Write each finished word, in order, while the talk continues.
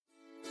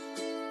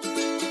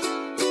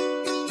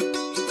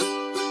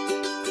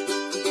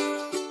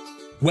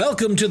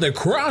Welcome to the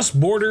Cross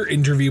Border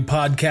Interview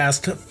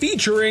Podcast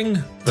featuring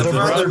the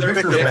Brother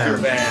Bicker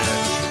Band.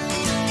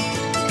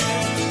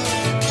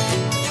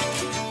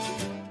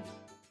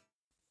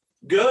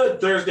 Good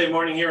Thursday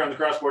morning here on the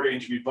Cross Border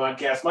Interview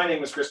Podcast. My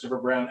name is Christopher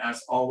Brown,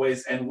 as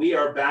always, and we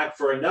are back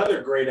for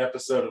another great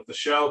episode of the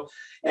show.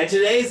 And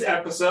today's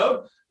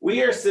episode,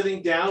 we are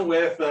sitting down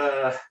with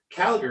a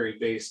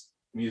Calgary-based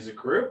music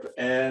group,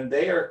 and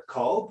they are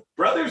called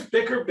Brothers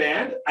Bicker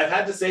Band. I've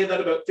had to say that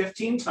about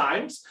 15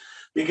 times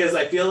because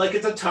I feel like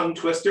it's a tongue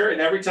twister,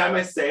 and every time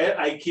I say it,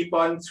 I keep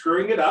on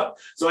screwing it up.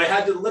 So I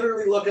had to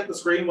literally look at the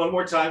screen one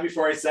more time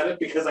before I said it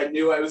because I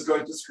knew I was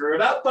going to screw it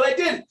up, but I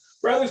did.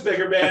 Brothers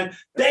Bicker Band,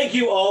 thank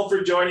you all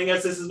for joining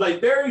us. This is my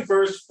very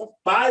first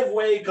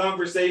five-way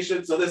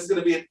conversation, so this is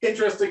going to be an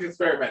interesting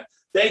experiment.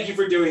 Thank you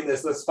for doing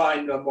this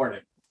fine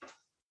morning.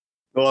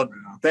 Well,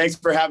 thanks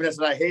for having us,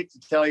 and I hate to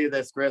tell you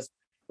this, Chris,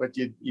 but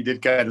you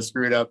did kind of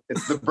screw it up.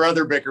 It's the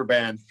Brother Bicker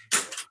Band.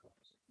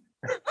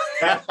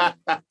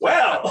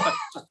 Well,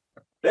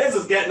 this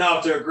is getting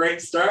off to a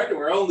great start, and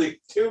we're only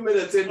 2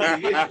 minutes into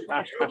the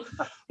interview.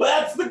 But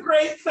that's the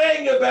great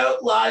thing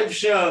about live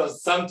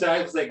shows.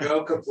 Sometimes they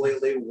go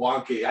completely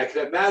wonky. I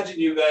can imagine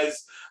you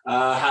guys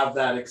have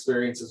that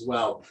experience as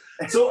well.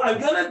 So I'm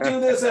going to do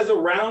this as a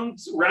round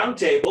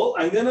table.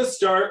 I'm going to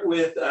start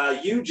with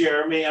you,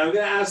 Jeremy. I'm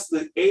going to ask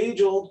the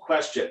age-old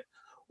question.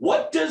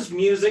 What does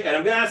music, and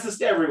I'm going to ask this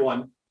to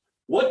everyone,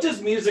 what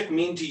does music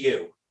mean to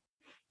you?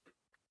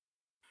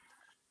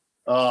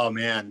 Oh,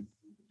 man.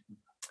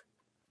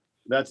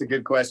 That's a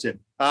good question.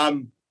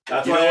 That's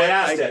why I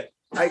asked it.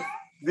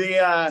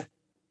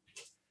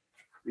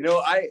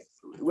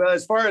 Well,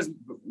 as far as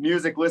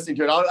music, listening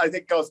to it, I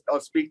think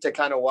I'll speak to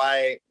kind of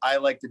why I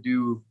like to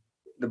do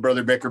the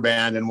Brother Bicker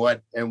Band and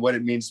what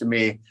it means to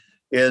me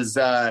is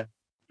that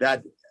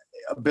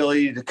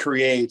ability to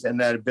create and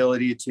that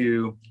ability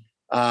to,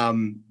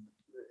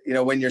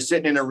 when you're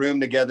sitting in a room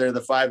together,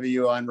 the five of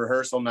you on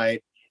rehearsal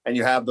night, and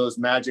you have those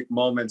magic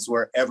moments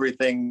where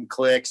everything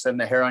clicks and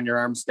the hair on your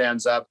arm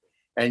stands up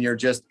and you're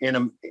just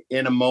in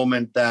a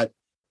moment that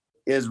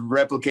is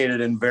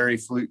replicated in very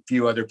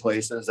few other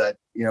places that,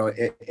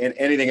 in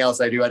anything else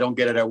I do, I don't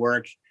get it at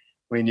work.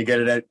 When you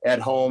get it at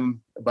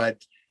home, but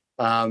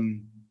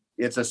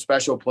it's a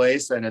special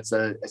place and it's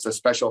a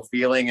special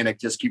feeling, and it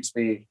just keeps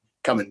me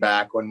coming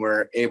back when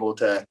we're able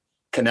to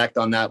connect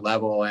on that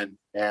level. And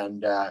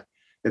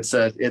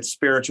it's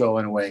spiritual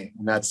in a way.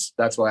 And that's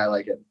why I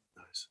like it.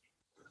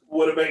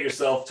 What about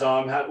yourself,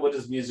 Tom? What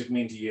does music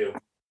mean to you?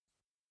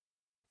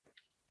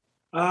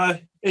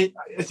 I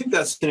think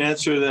that's an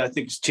answer that I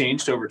think has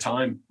changed over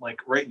time.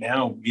 Like right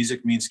now,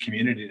 music means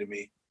community to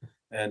me.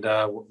 And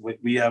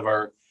we have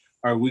our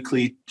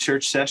weekly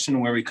church session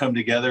where we come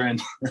together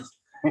and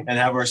and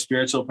have our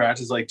spiritual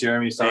practice like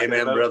Jeremy's talking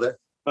about. Amen, brother.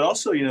 But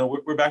also,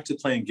 we're back to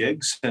playing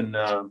gigs, and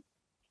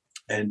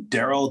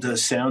Daryl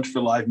does sound for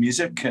live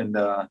music, and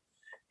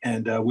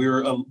we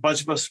were a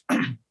bunch of us.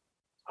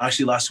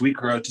 Actually, last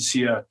week we were out to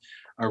see a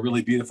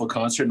really beautiful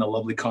concert in a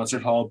lovely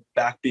concert hall,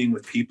 back being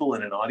with people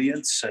in an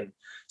audience. And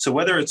so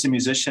whether it's a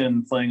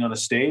musician playing on a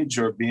stage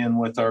or being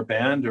with our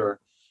band or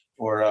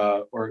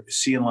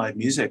seeing live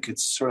music,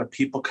 it's sort of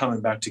people coming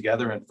back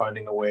together and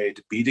finding a way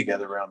to be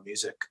together around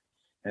music.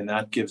 And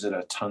that gives it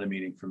a ton of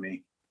meaning for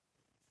me.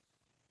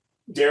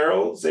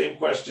 Daryl, same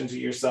question to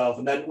yourself.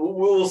 And then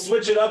we'll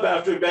switch it up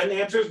after Ben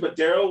answers. But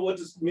Daryl, what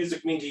does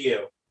music mean to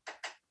you?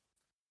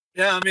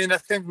 Yeah, I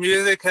think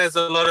music has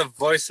a lot of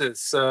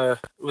voices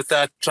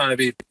without trying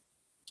to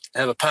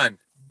have a pun,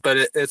 but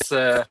it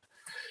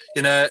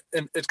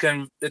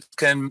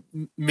can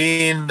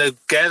mean the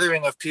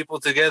gathering of people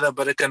together,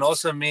 but it can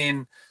also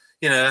mean,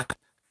 I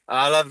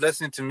love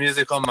listening to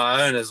music on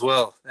my own as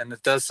well, and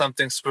it does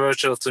something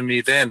spiritual to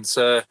me then.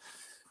 So,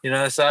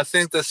 so I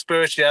think the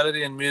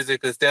spirituality in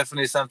music is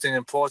definitely something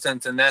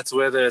important, and that's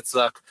whether it's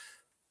like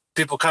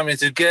people coming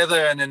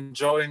together and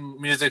enjoying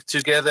music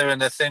together,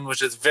 and a thing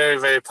which is very,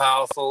 very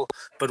powerful.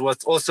 But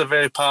what's also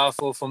very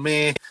powerful for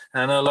me,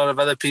 and I know a lot of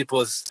other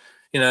people, is,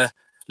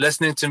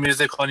 listening to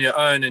music on your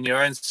own, in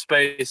your own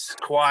space,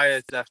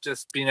 quiet, like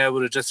just being able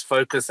to just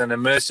focus and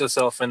immerse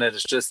yourself in it.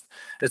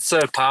 It's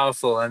so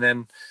powerful. And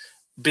then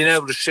being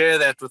able to share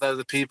that with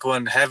other people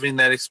and having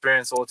that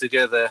experience all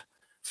together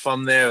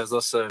from there is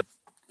also,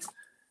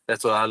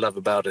 that's what I love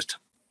about it.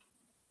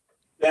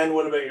 Ben,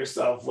 what about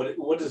yourself?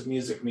 What does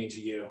music mean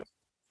to you?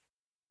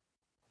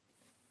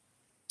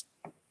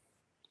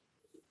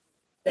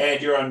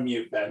 And you're on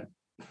mute, Ben.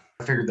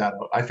 I figured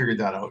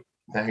that out.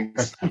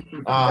 Thanks. You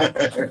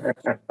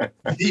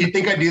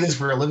think I do this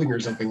for a living or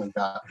something like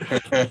that?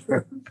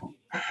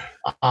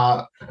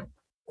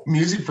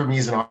 Music for me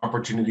is an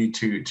opportunity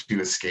to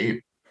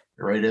escape,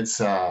 right? It's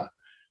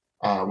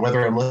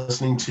whether I'm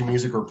listening to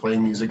music or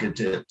playing music, it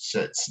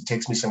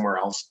takes me somewhere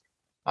else.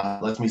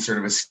 Lets me sort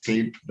of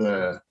escape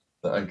the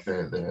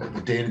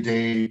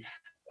day-to-day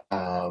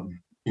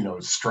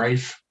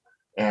strife,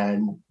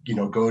 and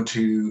go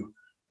to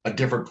a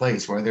different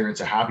place, whether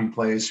it's a happy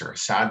place or a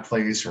sad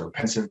place or a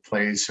pensive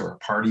place or a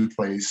party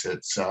place.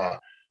 It's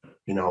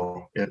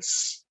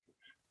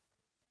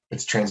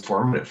it's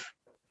transformative.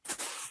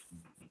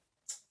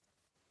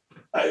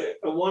 I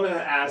want to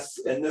ask,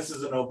 and this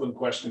is an open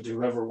question to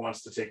whoever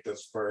wants to take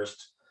this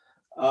first.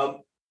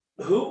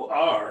 Who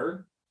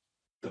are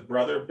the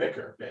Brother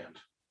Bicker Band?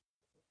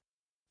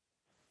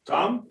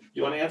 Tom, do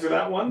you want to answer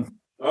that one?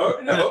 Oh,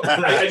 no,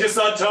 I just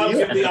saw Tom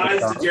give the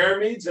eyes to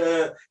Jeremy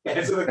to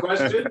answer the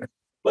question.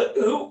 But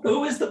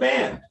who is the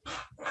band?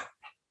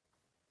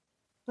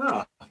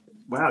 Oh,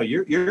 wow,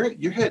 you're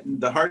hitting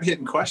the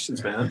hard-hitting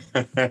questions, man.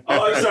 Oh,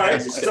 I'm sorry.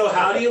 So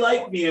how do you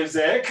like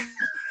music?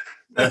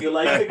 Do you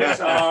like the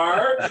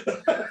guitar?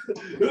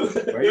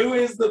 Who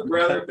is the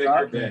Brother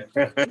Bicker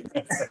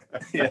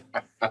Band?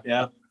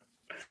 Yeah.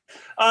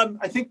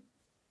 I think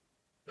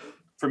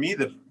for me,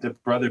 the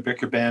Brother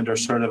Bicker Band are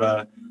sort of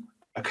a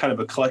kind of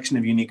a collection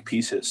of unique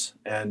pieces.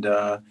 And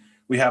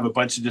we have a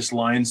bunch of just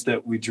lines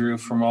that we drew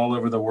from all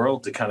over the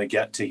world to kind of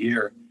get to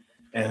here.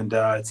 And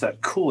it's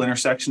that cool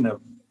intersection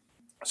of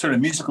sort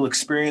of musical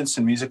experience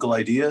and musical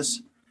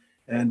ideas.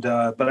 And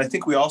but I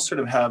think we all sort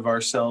of have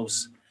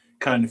ourselves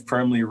kind of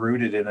firmly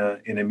rooted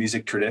in a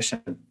music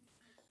tradition.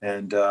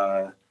 And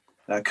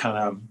that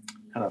kind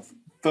of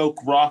folk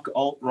rock,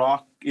 alt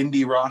rock,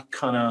 indie rock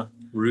kind of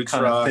roots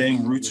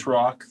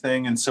rock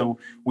thing. And so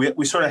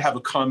we sort of have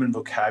a common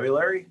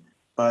vocabulary,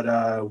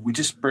 but we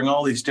just bring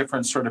all these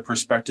different sort of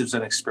perspectives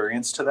and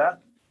experience to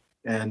that.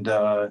 And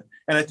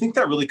I think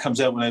that really comes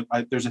out when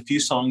there's a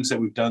few songs that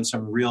we've done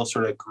some real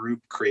sort of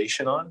group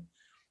creation on.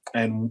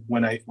 And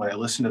when I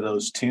listen to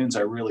those tunes,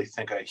 I really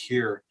think I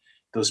hear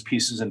those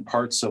pieces and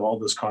parts of all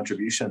those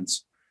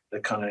contributions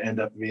that kind of end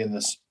up being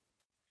this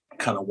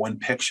kind of one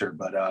picture,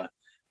 but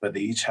they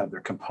each have their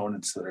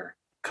components that are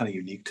kind of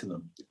unique to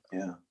them.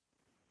 Yeah.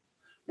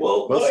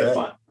 Well,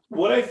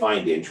 what I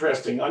find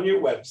interesting on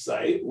your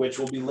website, which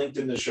will be linked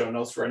in the show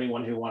notes for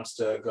anyone who wants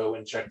to go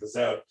and check this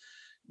out,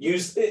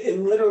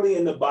 literally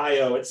in the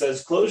bio, it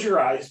says, close your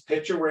eyes,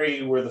 picture where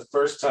you were the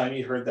first time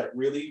you heard that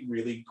really,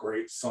 really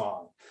great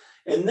song.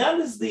 And that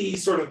is the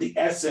sort of the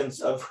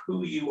essence of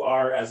who you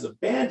are as a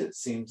band, it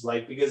seems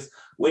like, because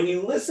when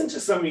you listen to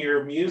some of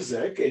your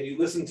music and you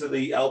listen to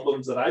the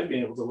albums that I've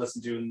been able to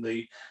listen to in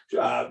the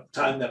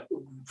time that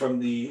from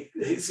the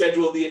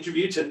schedule of the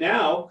interview to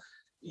now,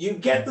 you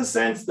get the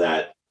sense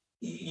that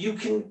you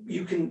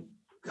can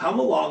come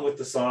along with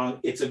the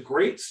song. It's a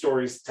great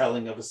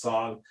storytelling of a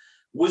song.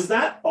 Was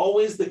that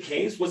always the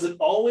case? Was it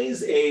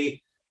always it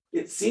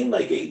seemed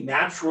like a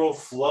natural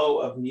flow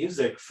of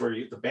music for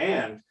you, the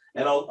band?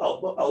 And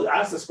I'll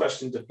ask this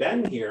question to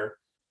Ben here.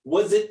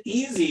 Was it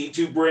easy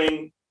to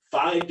bring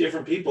 5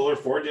 different people or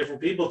 4 different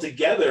people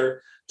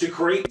together to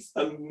create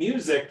a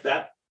music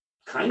that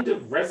kind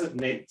of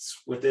resonates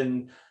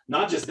within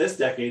not just this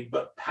decade,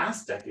 but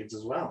past decades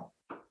as well?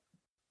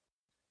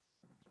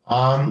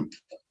 I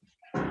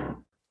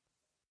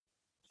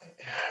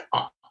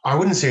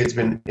wouldn't say it's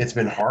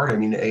been hard. I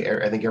mean,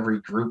 I think every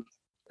group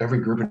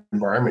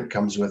environment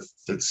comes with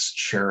its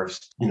share of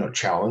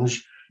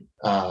challenge.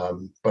 But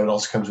it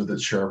also comes with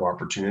its share of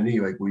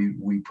opportunity. Like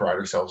we pride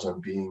ourselves on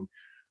being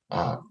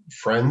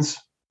friends,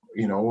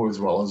 as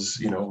well as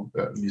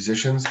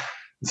musicians.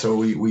 And so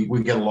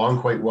we get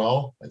along quite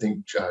well. I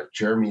think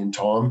Jeremy and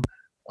Tom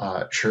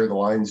share the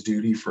lines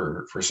duty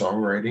for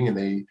songwriting, and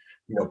they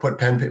put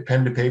pen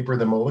to paper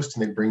the most,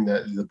 and they bring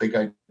the big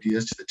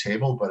ideas to the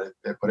table. But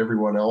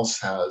everyone else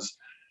has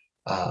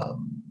a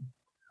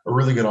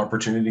really good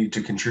opportunity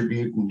to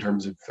contribute in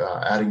terms of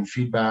adding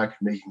feedback,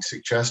 making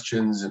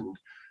suggestions, and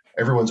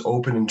everyone's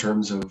open in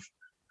terms of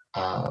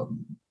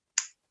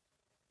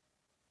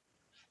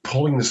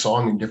pulling the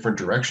song in different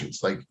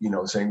directions, like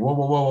saying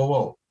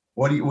whoa,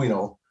 what do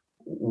you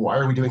why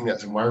are we doing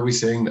this and why are we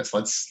saying this?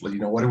 Let's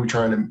what are we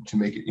trying to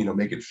make it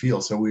make it feel?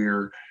 So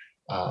we're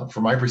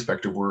from my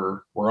perspective,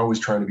 we're always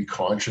trying to be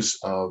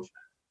conscious of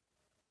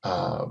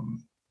the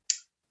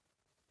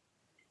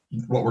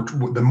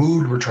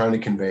mood we're trying to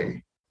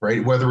convey,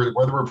 right? Whether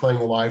we're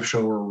playing a live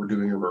show or we're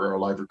doing a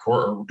live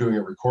record or we're doing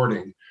a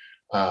recording.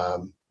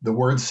 The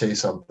words say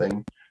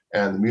something,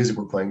 and the music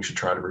we're playing should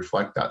try to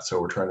reflect that. So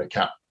we're trying to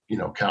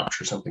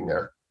capture something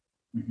there.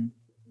 Mm-hmm.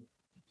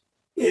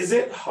 Is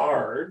it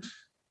hard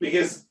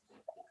because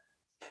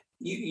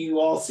you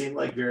all seem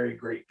like very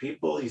great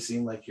people? You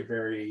seem like you're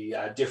very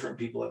different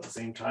people at the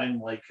same time.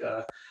 Like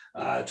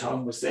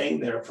Tom was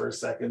saying there for a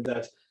second,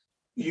 that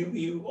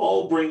you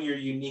all bring your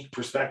unique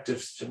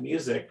perspectives to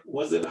music.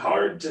 Was it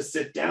hard to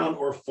sit down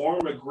or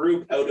form a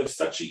group out of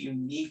such a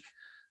unique,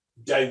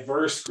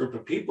 diverse group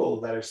of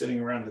people that are sitting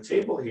around the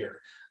table here?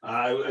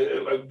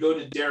 I go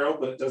to Daryl,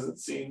 but it doesn't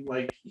seem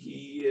like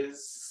he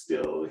is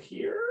still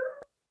here.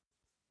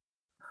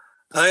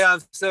 Oh yeah, I'm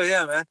still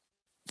here, man.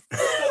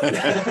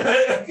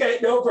 Okay,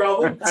 no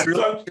problem. That's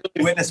really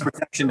witness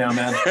protection now,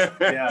 man.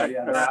 Yeah,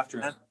 they're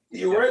after him.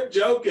 You weren't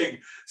joking.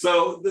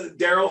 So the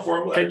Daryl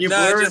formula. Can you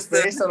blur his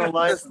face on a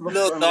live?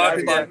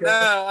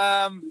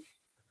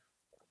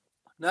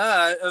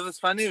 No, it was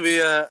funny.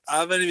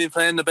 I've only been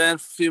playing the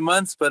band for a few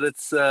months, but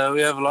it's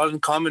we have a lot in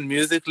common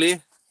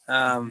musically.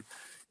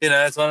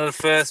 It's one of the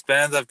first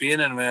bands I've been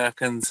in where I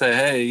can say,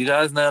 hey, you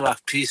guys know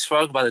like Peace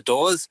Frog by the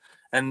Doors?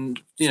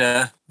 and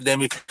then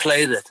we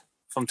played it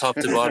from top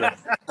to bottom.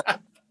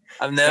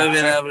 I've never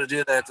been able to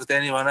do that with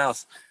anyone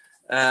else.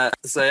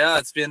 So yeah,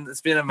 it's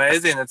been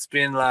amazing. It's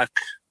been like,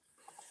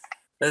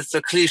 it's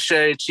a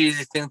cliche,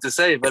 cheesy thing to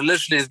say, but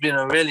literally it's been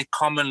a really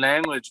common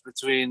language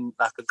between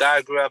like a guy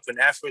who grew up in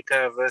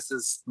Africa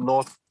versus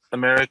North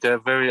America,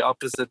 very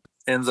opposite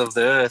ends of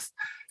the earth.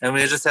 And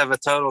we just have a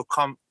total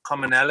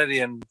commonality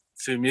and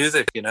through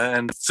music,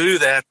 and through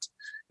that,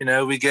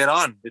 we get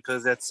on,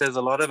 because that says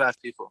a lot about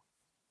people.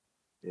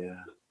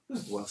 Yeah.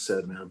 Well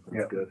said, man.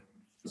 That's good.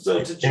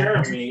 So to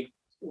Jeremy,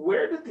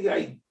 where did the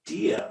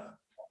idea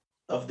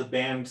of the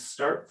band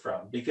start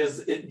from? Because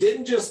it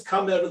didn't just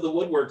come out of the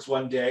woodworks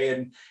one day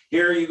and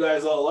here you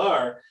guys all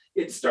are.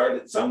 It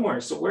started somewhere.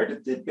 So where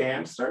did the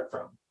band start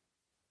from?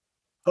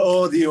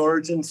 Oh, the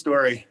origin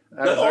story.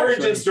 The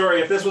origin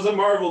story. If this was a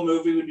Marvel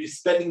movie, we'd be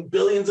spending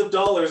billions of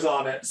dollars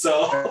on it.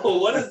 So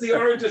what is the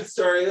origin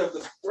story of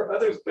the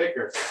Brothers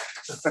Bicker?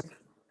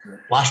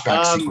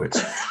 Flashback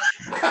sequence.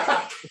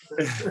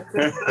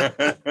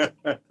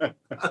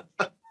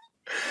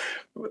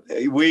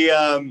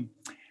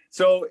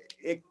 So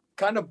it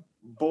kind of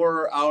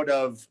bore out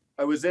of,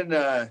 I was in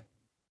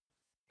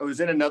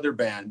another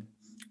band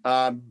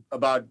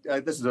about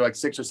this is like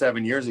 6 or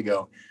 7 years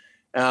ago.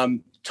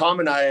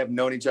 Tom and I have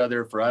known each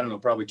other for, I don't know,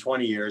 probably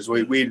 20 years.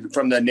 We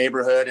from the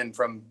neighborhood, and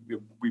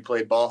we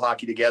played ball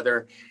hockey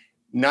together.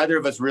 Neither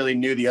of us really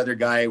knew the other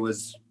guy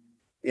was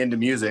into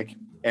music.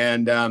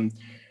 And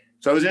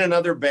so I was in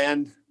another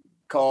band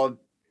called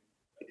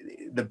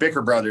the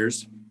Bicker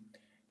Brothers.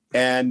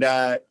 And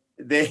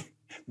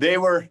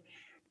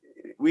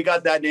we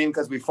got that name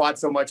because we fought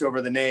so much over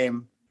the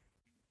name,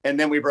 and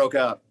then we broke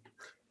up.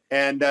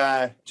 And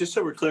just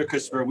so we're clear,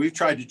 Christopher, we've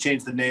tried to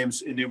change the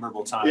names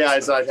innumerable times. Yeah,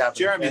 it's not happening.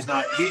 Jeremy's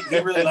not. He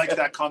really likes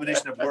that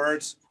combination of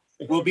words.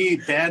 We'll be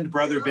Band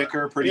Brother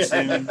Bicker pretty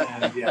soon,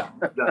 and yeah,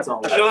 that's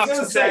all. Shark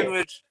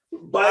sandwich.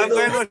 I'm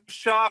going with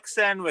shark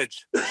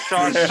sandwich.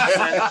 Shark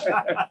sandwich.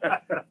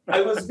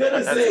 I was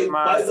gonna say,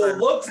 by the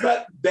looks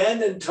that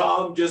Ben and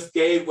Tom just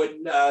gave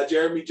when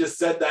Jeremy just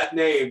said that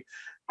name,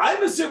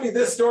 I'm assuming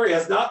this story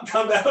has not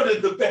come out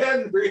in the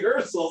band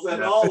rehearsals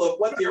and all of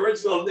what the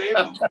original name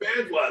of the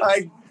band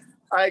was.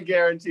 I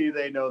guarantee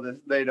they know this.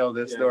 They know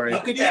this story. How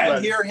could you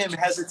even hear him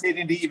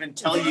hesitating to even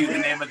tell you the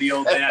name of the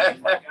old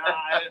band? Like,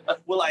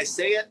 will I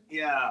say it?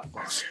 Yeah.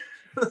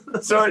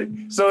 So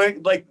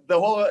like the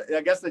whole,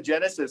 I guess the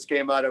genesis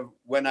came out of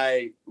when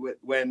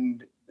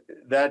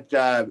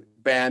that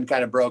band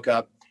kind of broke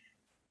up.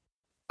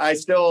 I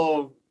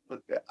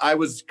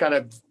was kind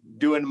of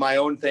doing my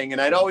own thing,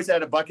 and I'd always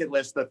had a bucket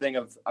list, the thing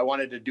of I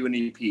wanted to do an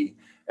EP,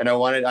 and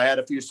I had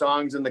a few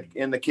songs in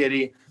the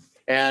kitty,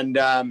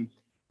 and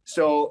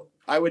so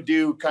I would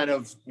do kind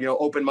of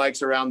open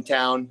mics around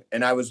town,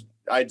 and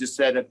I just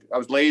said I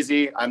was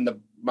lazy.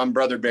 I'm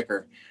Brother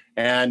Bicker,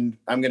 and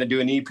I'm going to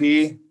do an EP,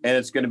 and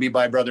it's going to be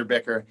by Brother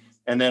Bicker.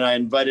 And then I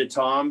invited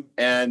Tom,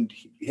 and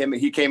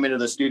he came into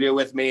the studio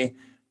with me,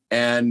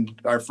 and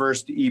our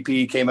first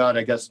EP came out,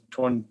 I guess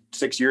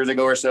 26 years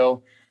ago or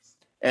so.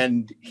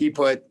 And he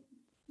put,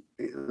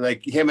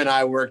 like, him and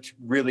I worked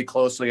really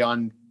closely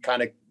on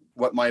kind of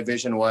what my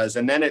vision was.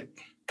 And then it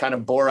kind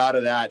of bore out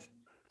of that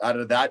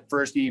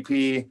first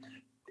EP.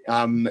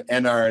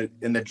 And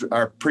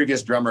our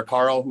previous drummer,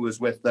 Carl, who was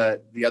with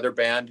the other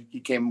band, he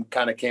came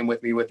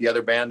with me with the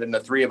other band, and the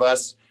three of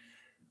us,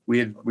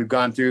 we've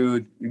gone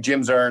through.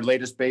 Jim's our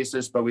latest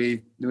bassist, but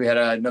we had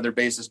another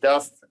bassist,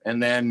 Duff,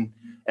 and then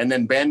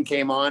Ben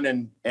came on,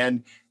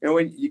 and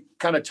when you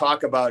kind of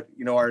talk about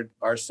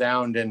our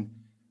sound, and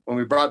when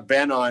we brought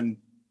Ben on,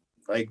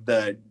 like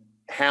the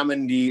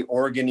Hammondy,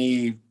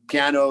 organy,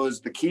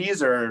 pianos, the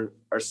keys are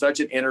such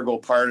an integral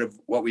part of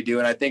what we do,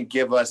 and I think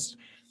give us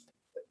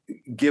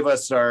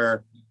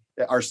our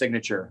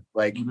signature,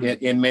 like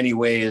in many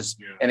ways,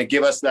 and it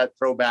give us that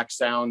throwback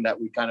sound that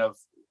we kind of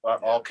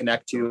all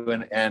connect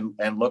to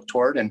and look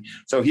toward. And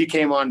so he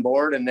came on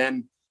board, and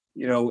then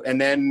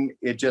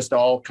it just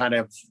all kind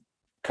of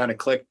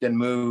clicked and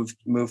moved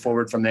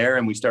forward from there,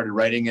 and we started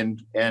writing,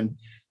 and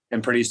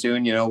pretty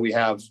soon we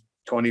have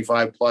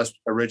 25 plus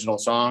original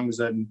songs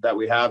that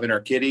we have in our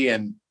kitty,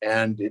 and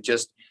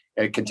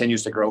it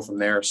continues to grow from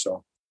there.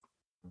 So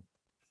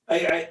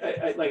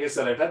I like I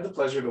said, I've had the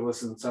pleasure to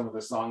listen to some of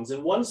the songs,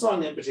 and one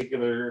song in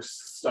particular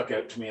stuck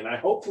out to me, and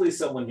hopefully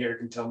someone here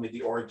can tell me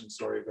the origin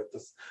story about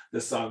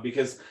this song,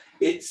 because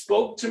it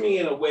spoke to me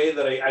in a way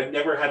that I've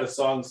never had a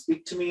song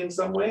speak to me in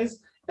some ways,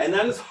 and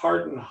that is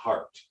Hardened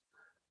Heart.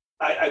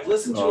 I've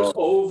listened to it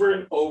over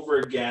and over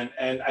again,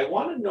 and I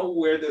want to know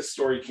where this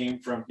story came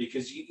from,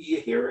 because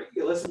you hear it,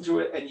 you listen to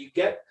it, and you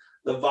get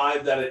the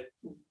vibe that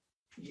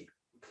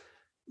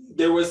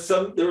there was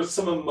some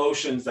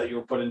emotions that you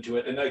were put into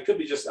it, and I could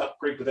be just up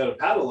creek without a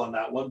paddle on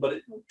that one, but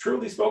it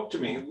truly spoke to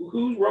me.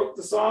 Who wrote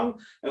the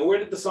song, and where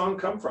did the song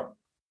come from?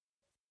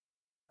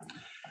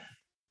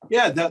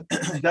 Yeah,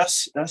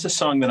 that's a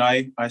song that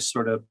I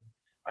sort of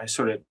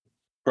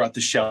brought the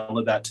shell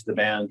of that to the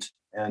band,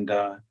 and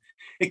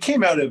it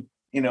came out of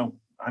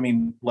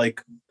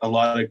like a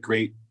lot of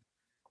great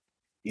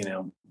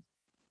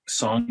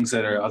songs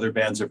that other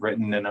bands have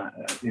written. And, I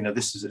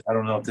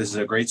don't know if this is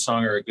a great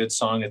song or a good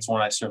song. It's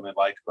one I certainly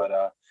like, but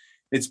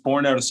it's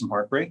born out of some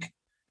heartbreak.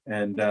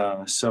 And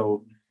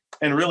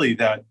and really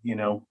that,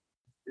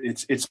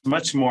 it's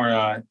much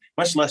more,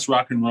 much less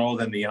rock and roll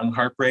than the Young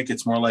Heartbreak.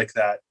 It's more like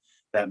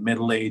that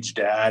middle-aged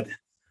dad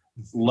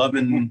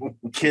loving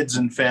kids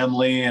and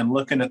family and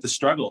looking at the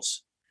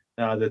struggles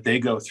that they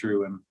go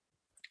through. And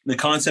the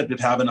concept of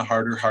having a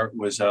harder heart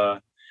was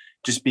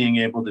just being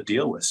able to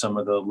deal with some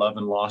of the love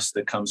and loss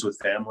that comes with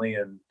family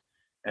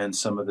and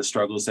some of the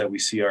struggles that we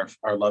see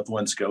our loved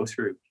ones go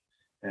through.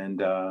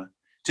 And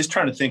just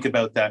trying to think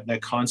about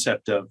that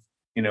concept of,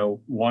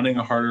 wanting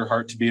a harder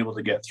heart to be able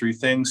to get through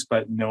things,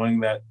 but knowing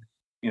that,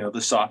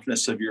 the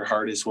softness of your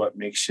heart is what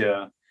makes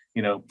you,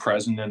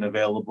 present and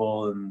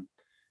available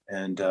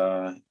and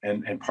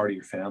part of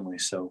your family.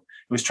 So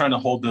it was trying to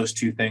hold those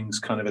two things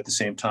kind of at the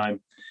same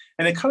time.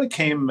 And it kind of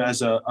came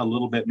as a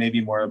little bit,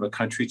 maybe more of a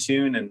country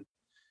tune.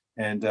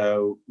 And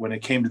when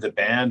it came to the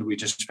band, we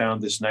just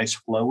found this nice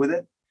flow with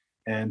it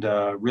and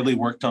really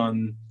worked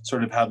on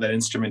sort of how that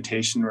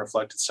instrumentation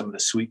reflected some of the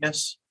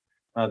sweetness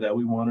that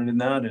we wanted in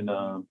that.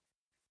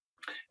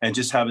 And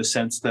just have a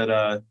sense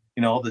that,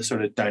 all the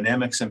sort of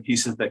dynamics and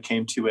pieces that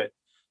came to it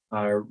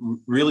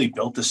really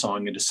built the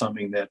song into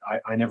something that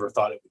I never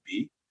thought it would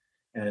be.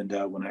 And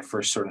when I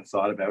first sort of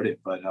thought about it,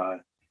 but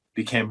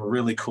became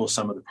really cool,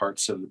 some of the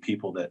parts of the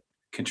people that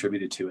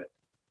contributed to it.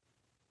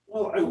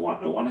 Well, I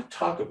want to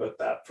talk about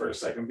that for a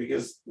second,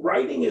 because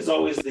writing is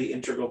always the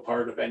integral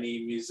part of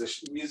any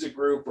music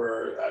group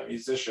or a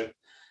musician.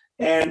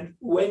 And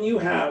when you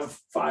have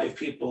 5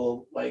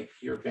 people like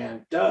your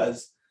band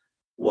does,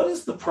 what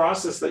is the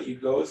process that you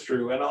go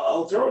through? And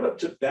I'll throw it up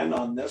to Ben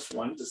on this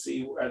one to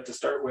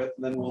start with,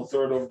 and then we'll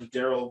throw it over to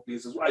Daryl,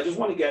 because I just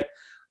want to get,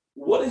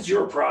 what is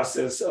your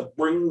process of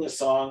bringing a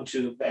song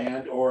to the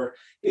band, or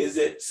is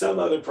it some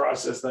other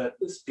process that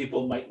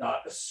people might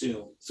not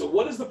assume? So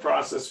what is the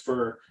process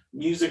for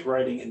music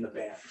writing in the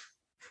band?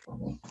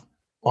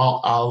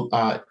 Well,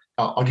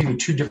 I'll give you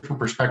 2 different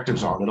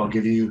perspectives on it. I'll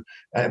give you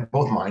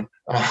both mine.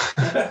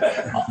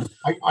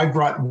 I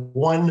brought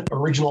one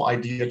original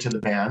idea to the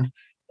band,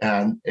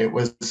 and it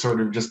was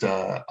sort of just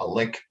a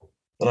lick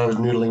that I was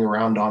noodling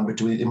around on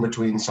in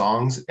between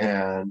songs.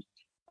 And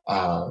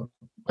I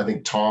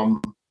think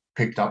Tom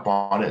picked up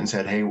on it and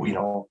said, "Hey,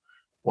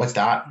 what's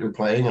that you're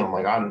playing?" And I'm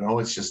like, "I don't know.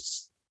 It's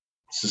just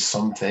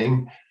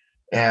something."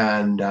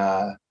 And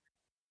the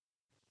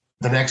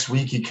next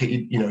week he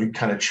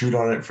kind of chewed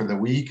on it for the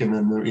week, and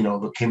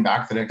then came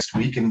back the next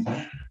week, and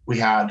we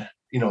had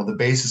the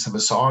basis of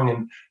a song.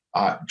 And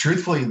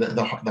truthfully,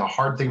 the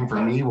hard thing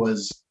for me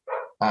was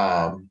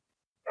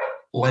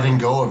letting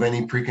go of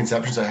any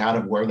preconceptions I had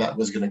of where that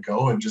was going to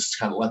go, and just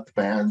kind of let the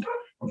band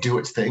do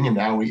its thing. And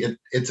now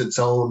it's its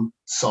own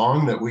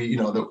song that we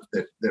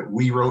that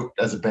we wrote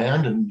as a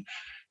band, and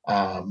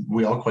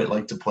we all quite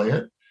like to play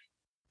it.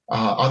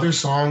 Other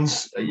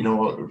songs,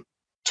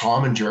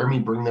 Tom and Jeremy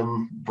bring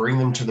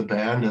them to the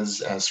band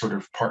as sort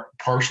of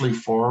partially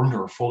formed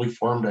or fully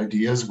formed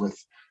ideas with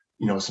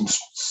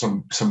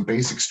some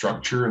basic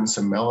structure and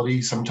some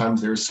melody.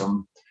 Sometimes there's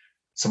some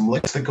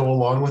licks that go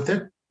along with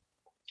it.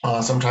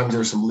 Sometimes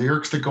there's some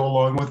lyrics that go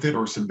along with it,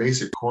 or some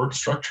basic chord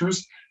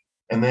structures.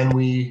 And then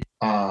we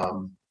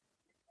punch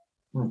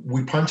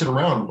it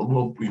around.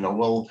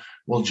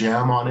 We'll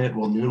jam on it.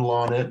 We'll noodle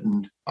on it,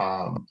 and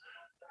Tom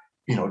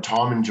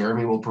and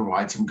Jeremy will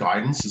provide some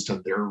guidance as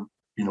to their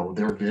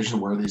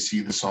vision, where they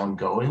see the song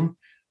going.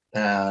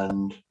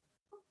 And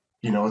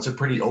it's a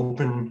pretty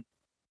open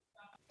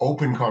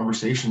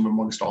conversation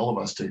amongst all of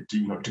us to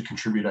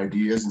contribute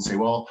ideas and say,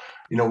 well,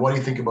 what do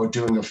you think about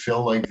doing a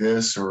fill like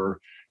this, or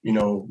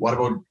what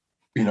about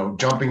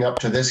jumping up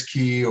to this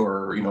key,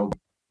 or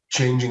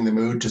changing the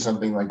mood to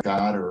something like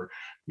that, or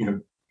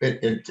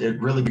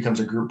it really becomes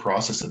a group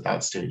process at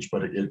that stage.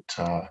 But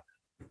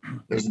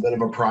there's a bit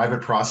of a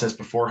private process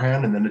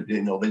beforehand, and then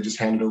they just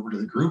hand it over to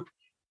the group.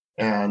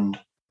 And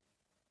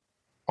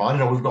I don't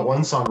know, we've got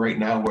one song right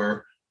now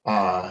where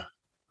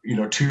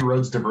 2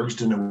 roads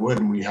diverged in a wood,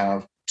 and we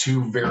have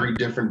 2 very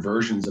different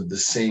versions of the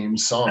same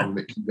song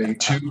that convey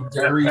 2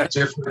 very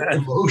different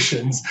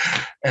emotions.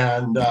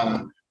 And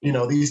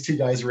these 2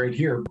 guys right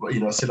here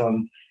sit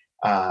on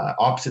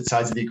opposite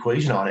sides of the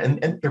equation on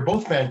it, and they're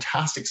both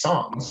fantastic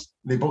songs.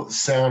 They both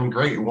sound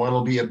great. One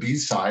will be a B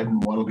side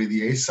and one will be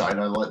the A side.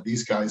 I let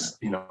these guys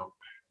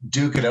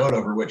duke it out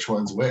over which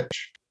one's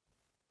which.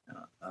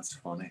 Yeah, that's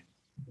funny.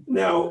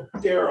 Now,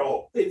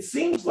 Daryl, it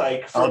seems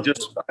like I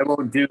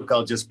won't duke,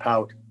 I'll just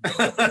pout.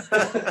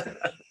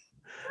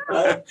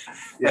 Yeah,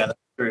 that's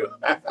true.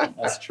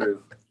 That's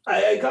true.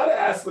 I got to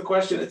ask the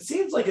question. It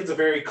seems like it's a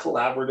very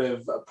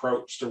collaborative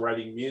approach to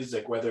writing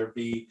music, whether it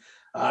be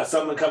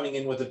someone coming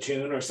in with a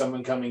tune or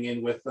someone coming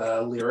in with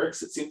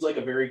lyrics. It seems like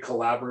a very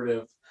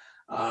collaborative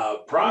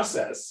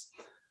process.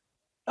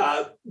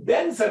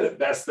 Ben said it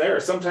best there.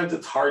 Sometimes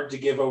it's hard to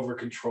give over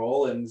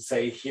control and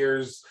say,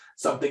 here's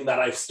something that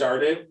I've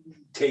started,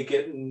 take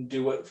it and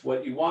do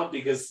what you want,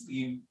 because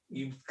you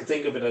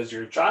think of it as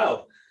your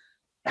child.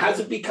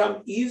 has it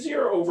become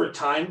easier over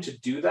time to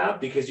do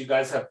that because you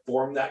guys have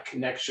formed that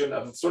connection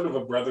of sort of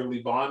a brotherly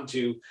bond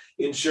to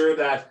ensure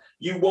that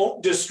you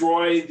won't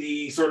destroy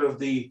the sort of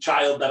the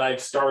child that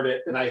I've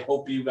started, and I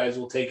hope you guys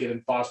will take it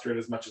and foster it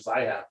as much as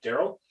I have.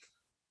 Daryl?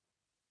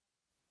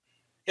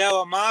 Yeah,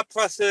 well, my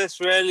process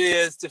really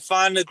is to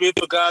find a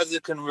group of guys who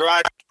can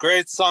write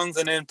great songs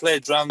and then play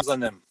drums on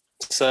them.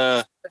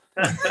 So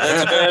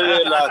that's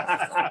really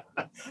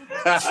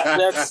that's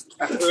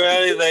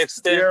really the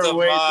extent of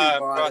my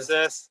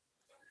process.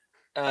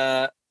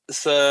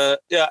 So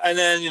yeah, and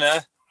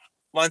then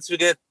once we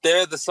get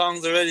there, the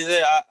song's already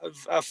there.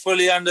 I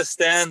fully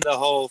understand the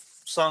whole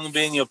song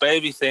being your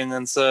baby thing,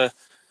 and so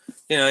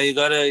you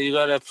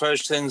gotta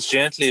approach things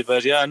gently.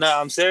 But yeah, no,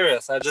 I'm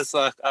serious. I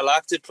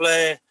like to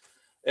play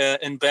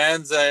in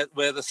bands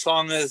where the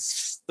song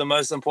is the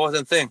most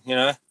important thing,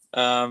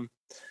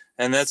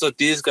 and that's what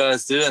these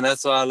guys do, and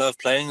that's why I love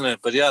playing it.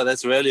 But yeah,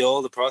 that's really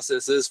all the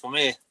process is for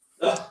me.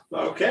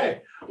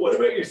 Okay. What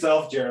about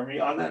yourself,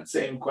 Jeremy? On that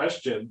same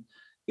question,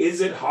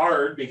 is it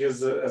hard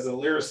because as a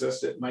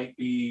lyricist,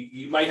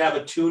 you might have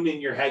a tune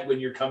in your head when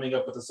you're coming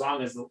up with a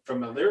song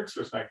from a lyrics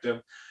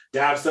perspective,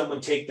 to have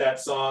someone take that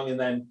song and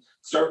then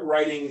start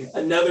writing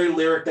another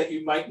lyric that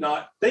you might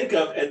not think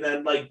of. And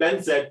then, like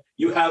Ben said,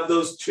 you have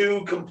those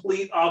two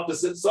complete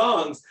opposite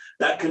songs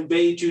that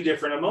convey two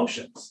different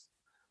emotions.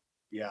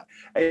 Yeah.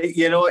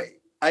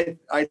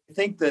 I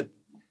think that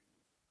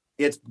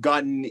it's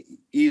gotten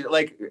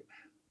like,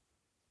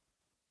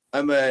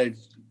 I'm a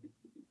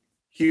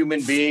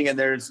human being, and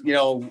there's,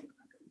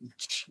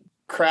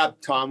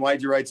 crap, Tom,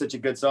 why'd you write such a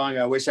good song?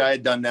 I wish I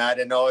had done that.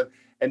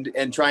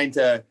 And trying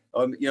to,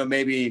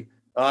 maybe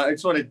I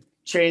just want to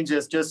change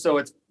this just so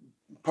it's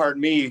part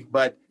me,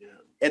 but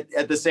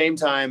at the same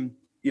time,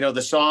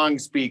 the song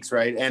speaks,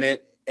 right? And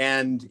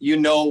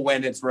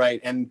when it's right.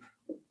 And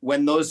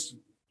when those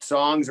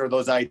songs or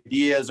those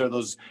ideas or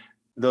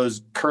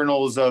those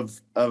kernels of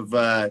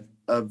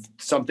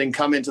something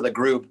come into the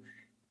group,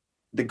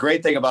 the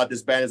great thing about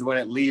this band is when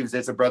it leaves,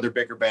 it's a Brother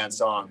Bicker Band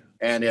song,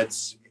 and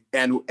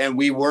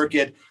we work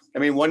it. I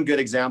mean, one good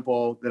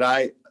example that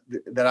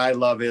I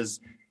love is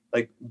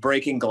like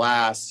Breaking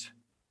Glass.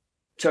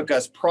 Took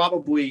us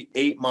probably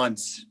 8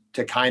 months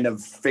to kind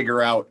of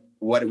figure out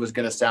what it was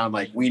going to sound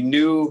like. We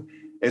knew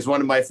it's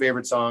one of my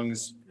favorite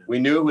songs. We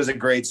knew it was a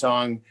great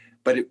song,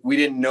 but we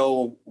didn't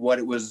know what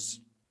it was,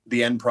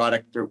 the end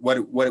product, or what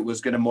it was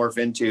going to morph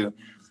into.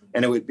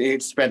 And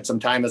it spent some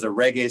time as a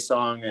reggae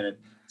song, and it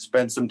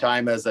spent some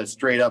time as a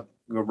straight up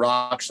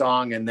rock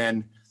song, and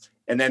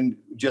then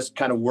just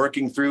kind of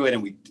working through it.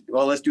 And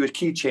let's do a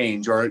key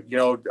change, or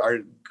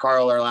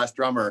Carl, our last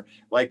drummer,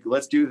 like,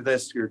 let's do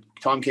this. Or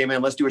Tom came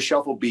in, let's do a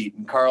shuffle beat,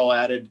 and Carl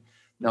added.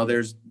 Now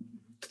there's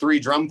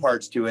 3 drum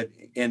parts to it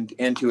and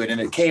into it,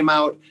 and it came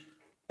out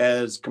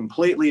as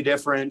completely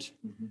different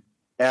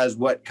as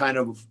what kind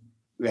of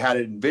we had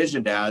it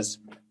envisioned as,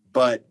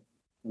 but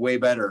way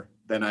better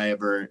than I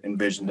ever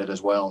envisioned it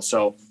as well.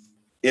 So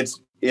it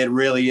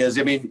really is.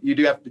 I mean, you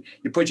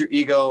put your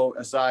ego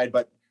aside,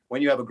 but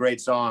when you have a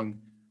great song,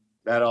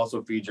 that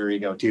also feeds your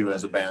ego too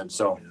as a band.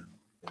 So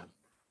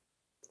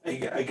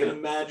I can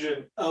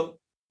imagine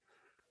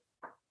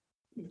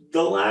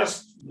the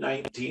last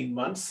 19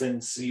 months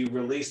since you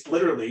released,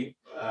 literally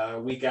a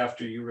week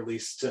after you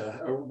released,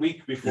 a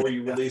week before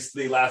you released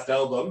the last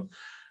album,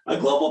 a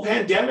global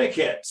pandemic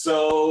hit.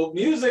 So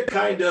music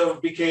kind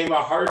of became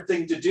a hard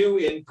thing to do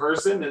in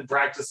person and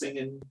practicing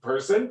in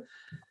person.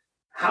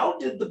 How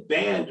did the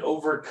band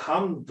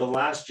overcome the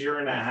last year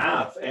and a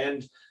half?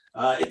 And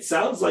it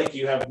sounds like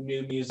you have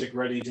new music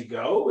ready to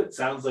go. It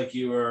sounds like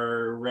you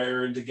are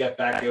raring to get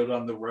back out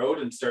on the road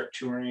and start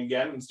touring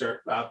again and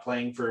start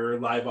playing for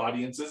live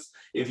audiences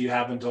if you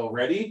haven't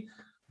already.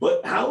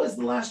 But how has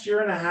the last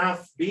year and a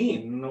half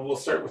been? We'll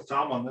start with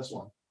Tom on this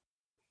one.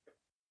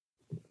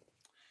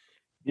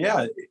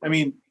 Yeah, I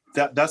mean,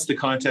 that's the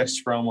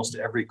context for almost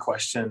every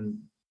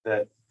question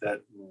that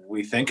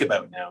we think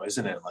about now,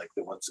 isn't it? Like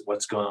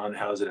what's going on?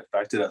 How has it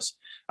affected us?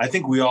 I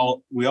think we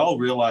all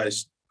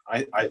realized.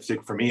 I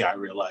think for me, I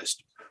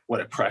realized what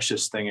a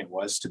precious thing it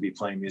was to be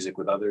playing music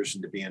with others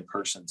and to be in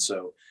person.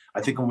 So I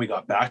think when we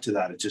got back to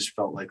that, it just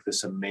felt like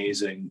this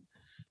amazing,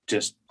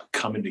 just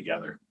coming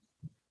together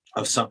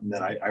of something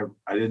that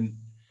I didn't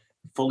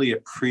fully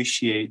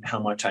appreciate how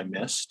much I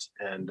missed,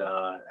 and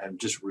I'm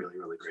just really,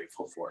 really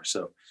grateful for.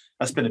 So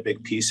that's been a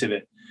big piece of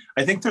it.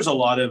 I think there's a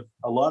lot of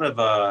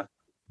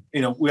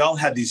we all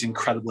had these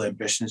incredible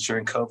ambitions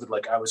during COVID.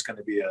 Like I was going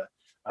to be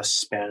a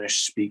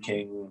Spanish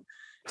speaking,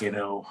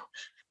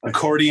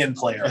 accordion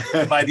player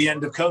by the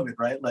end of COVID,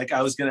 right? Like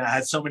I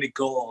had so many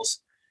goals,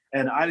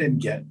 and I didn't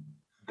get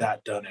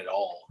that done at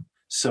all.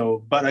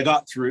 So, but I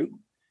got through,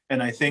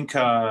 and I think,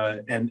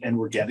 and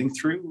we're getting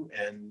through,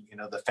 and,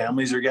 the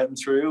families are getting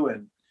through,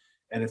 and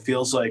it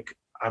feels like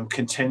I'm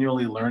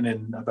continually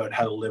learning about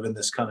how to live in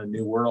this kind of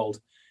new world,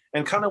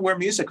 and kind of where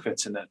music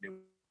fits in that new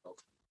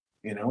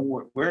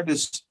world. What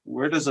is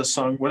a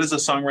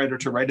songwriter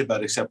to write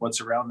about except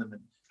what's around them?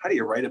 And how do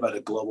you write about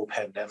a global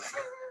pandemic?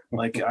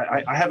 Like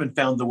I haven't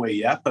found the way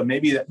yet, but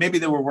maybe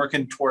they were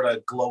working toward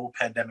a global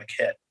pandemic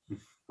hit.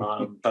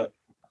 But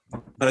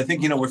I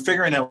think, we're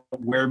figuring out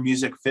where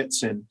music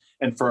fits in,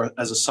 and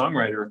as a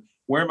songwriter,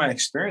 where my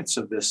experience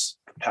of this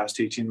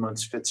past 18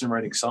 months fits in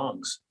writing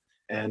songs.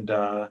 And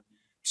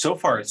so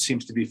far it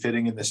seems to be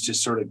fitting in this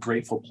just sort of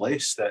grateful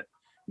place that,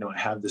 I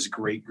have this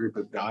great group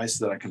of guys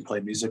that I can play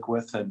music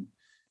with,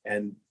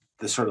 and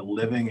the sort of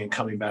living and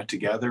coming back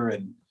together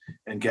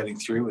and getting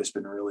through has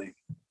been really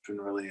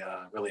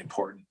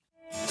important.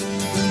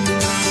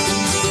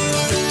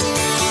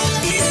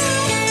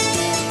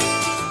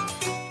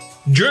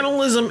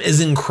 Journalism is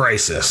in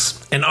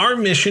crisis, and our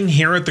mission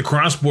here at the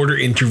Cross Border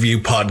Interview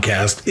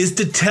Podcast is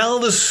to tell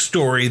the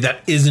story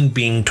that isn't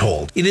being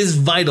told. It is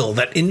vital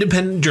that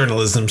independent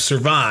journalism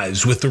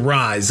survives with the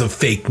rise of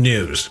fake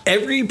news.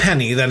 Every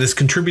penny that is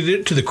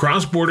contributed to the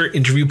Cross Border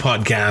Interview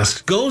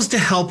Podcast goes to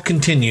help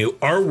continue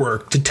our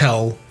work to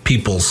tell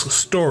people's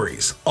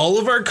stories. All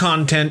of our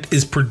content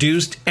is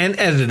produced and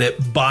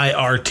edited by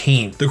our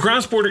team. The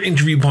Cross Border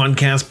Interview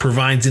Podcast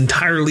provides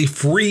entirely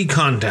free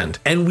content,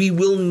 and we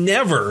will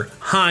never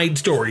hide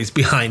stories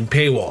behind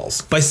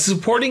paywalls. By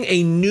supporting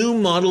a new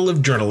model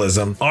of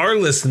journalism, our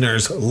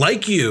listeners,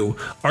 like you,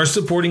 are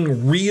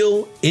supporting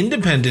real,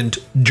 independent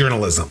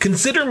journalism.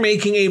 Consider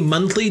making a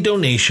monthly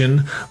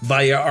donation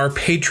via our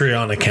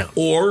Patreon account,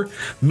 or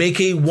make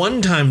a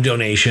one-time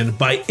donation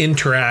by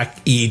Interact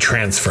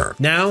e-Transfer.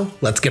 Now,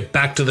 let's get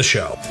back to the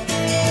show.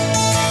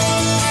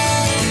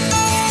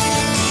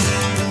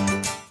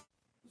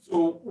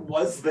 So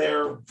was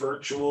there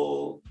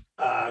virtual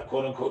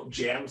quote unquote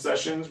jam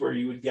sessions where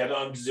you would get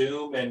on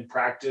Zoom and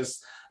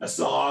practice a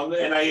song?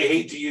 And I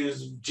hate to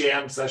use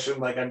jam session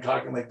like I'm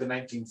talking like the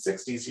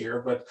 1960s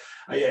here, but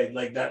I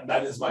like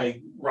that is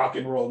my rock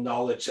and roll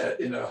knowledge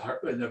in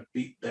a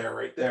beat there,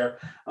 right there.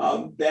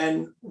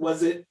 Then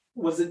was it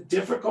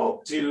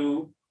difficult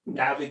to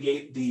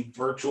navigate the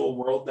virtual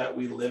world that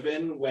we live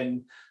in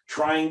when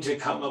trying to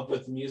come up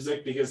with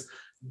music? Because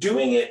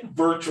doing it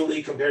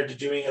virtually compared to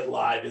doing it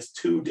live is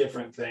two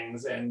different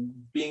things, and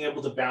being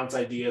able to bounce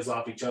ideas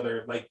off each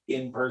other like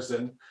in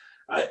person.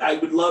 I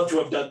would love to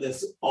have done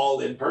this all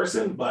in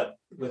person, but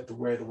with the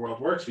way the world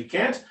works, we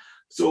can't.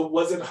 So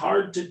was it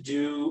hard to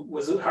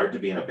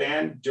be in a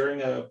band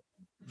during a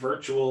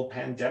virtual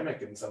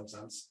pandemic in some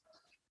sense?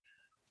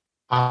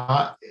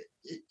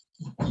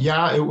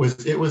 Yeah, it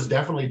was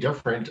definitely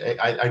different.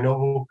 I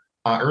know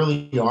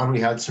early on we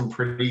had some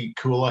pretty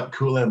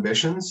cool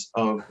ambitions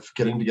of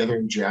getting together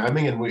and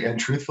jamming, and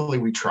truthfully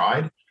we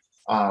tried.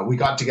 We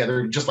got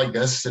together just like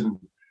this, and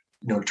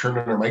turned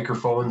on our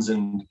microphones,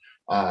 and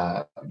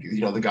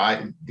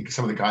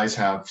some of the guys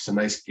have some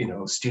nice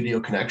studio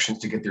connections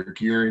to get their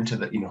gear into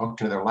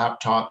hooked into their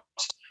laptops,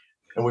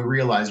 and we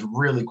realized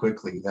really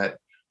quickly that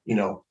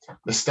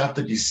the stuff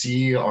that you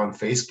see on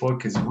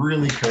Facebook is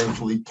really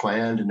carefully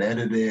planned and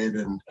edited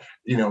and,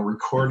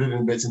 recorded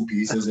in bits and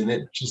pieces, and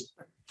it just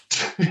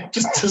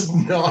does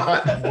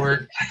not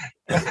work.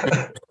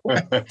 It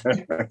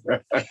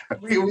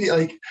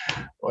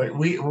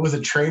was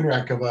a train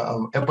wreck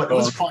but it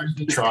was fun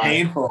to try.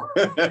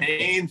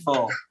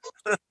 Painful.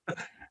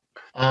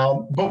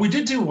 But we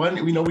did do one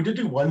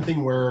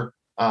thing where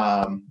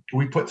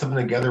we put something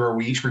together where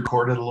we each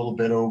recorded a little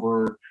bit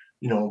over,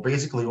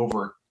 basically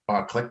over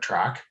click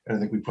track, and I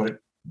think we put it,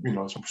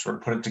 sort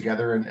of put it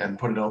together and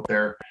put it out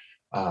there.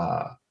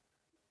 But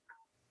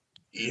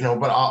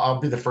I'll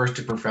be the first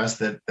to profess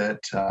that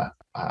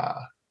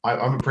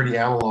I'm a pretty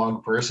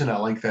analog person. I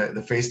like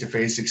the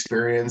face-to-face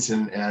experience,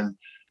 and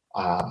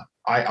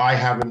I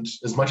haven't,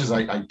 as much as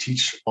I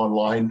teach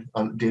online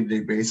on a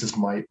day-to-day basis,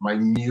 my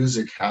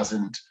music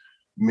hasn't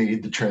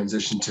made the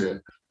transition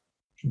to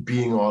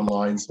being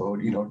online. So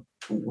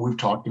we've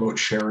talked about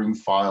sharing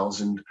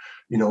files and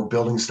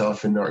building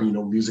stuff in our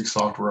music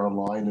software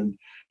online, and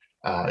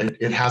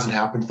it hasn't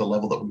happened to the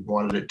level that we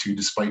wanted it to,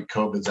 despite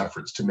COVID's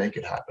efforts to make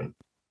it happen.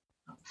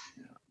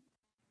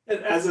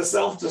 And as a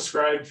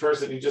self-described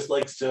person who just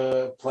likes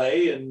to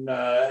play and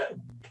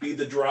be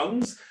the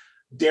drums,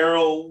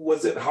 Daryl,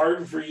 was it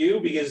hard for you?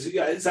 Because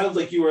it sounds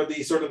like you were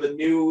the sort of the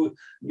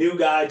new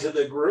guy to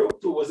the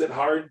group. Was it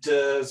hard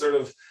to sort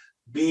of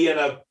be in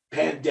a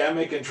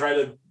pandemic and try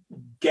to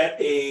get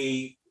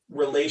a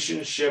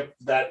relationship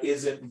that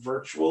isn't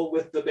virtual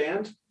with the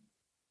band?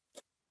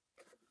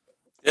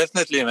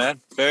 Definitely,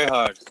 man. Very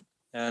hard.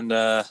 And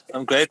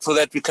I'm grateful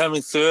that we're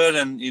coming through it,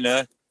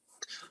 and,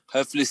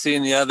 hopefully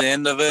seeing the other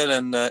end of it,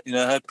 and,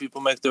 hope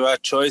people make the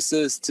right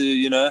choices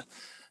to,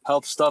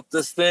 help stop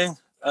this thing.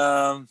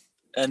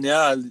 And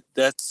yeah,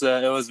 that's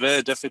it was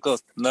very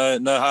difficult. No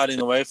hiding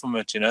away from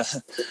it,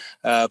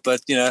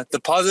 But,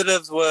 the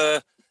positives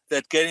were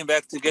that getting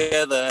back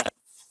together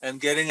and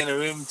getting in a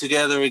room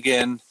together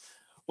again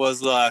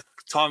was, like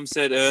Tom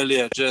said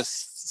earlier,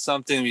 just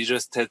something we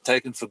just had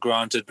taken for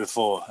granted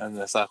before. And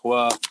it's like,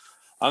 well,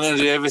 I'm going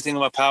to do everything in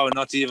my power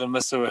not to even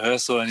miss a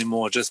rehearsal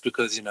anymore, just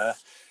because,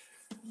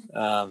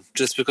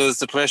 just because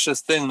it's a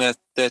precious thing that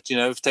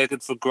we've taken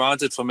for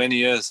granted for many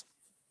years.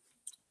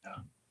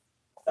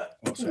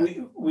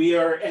 We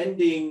are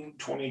ending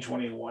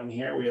 2021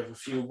 here. We have a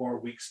few more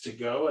weeks to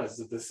go as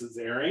this is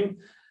airing.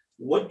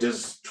 What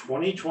does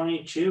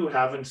 2022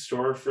 have in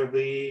store for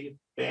the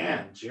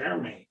band,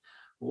 Jeremy?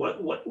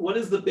 What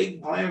is the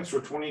big plans for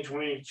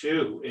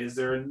 2022? Is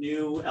there a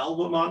new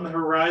album on the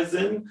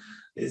horizon?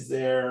 Is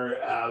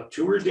there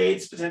tour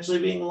dates potentially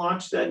being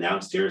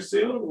announced here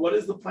soon? What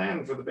is the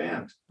plan for the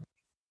band?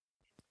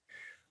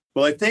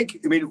 Well, I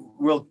mean,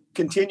 we'll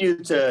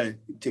continue to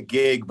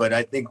gig, but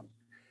I think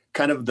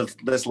kind of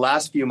this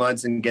last few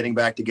months and getting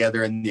back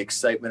together and the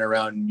excitement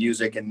around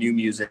music and new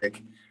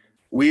music,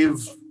 we're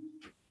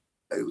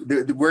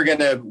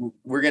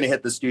gonna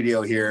hit the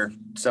studio here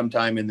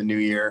sometime in the new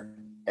year,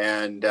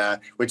 and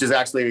which is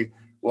actually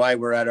why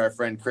we're at our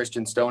friend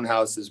Christian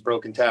Stonehouse's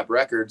Broken Tap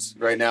Records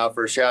right now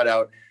for a shout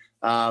out.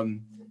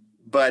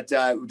 But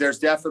there's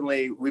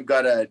definitely, we've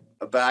got a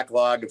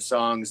backlog of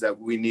songs that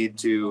we need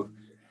to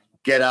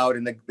get out,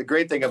 and the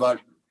great thing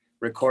about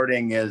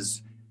recording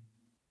is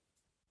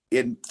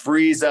it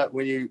frees up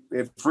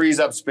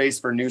space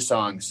for new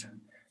songs,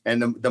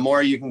 and the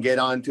more you can get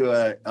onto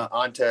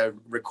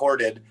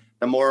recorded,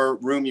 the more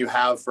room you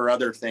have for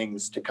other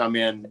things to come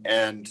in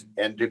and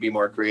to be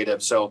more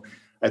creative. So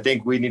I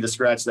think we need to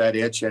scratch that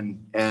itch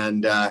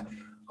and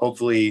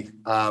hopefully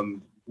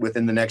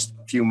within the next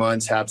few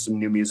months have some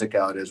new music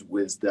out is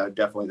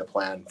definitely the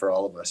plan for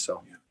all of us.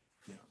 So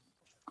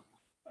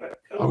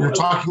we were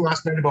talking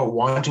last night about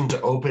wanting to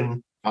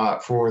open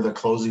for the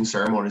closing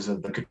ceremonies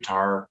of the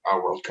Qatar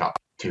World Cup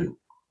too.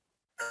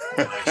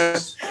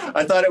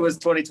 I thought it was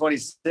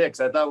 2026.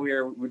 I thought we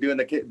were doing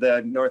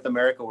the North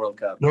America World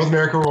Cup. North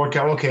America World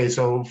Cup. Okay,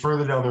 so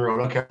further down the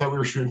road. Okay, I thought we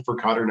were shooting for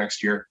Qatar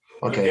next year.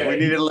 Okay. We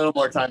needed a little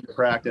more time to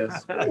practice.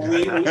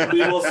 We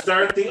will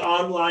start the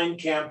online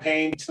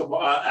campaign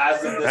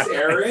as of this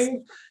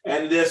airing,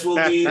 and this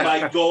will be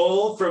my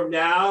goal from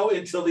now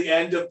until the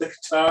end of the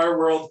Qatar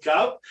World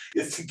Cup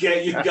is to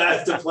get you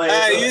guys to play.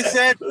 Hey, you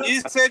said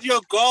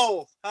your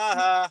goal.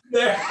 Goal!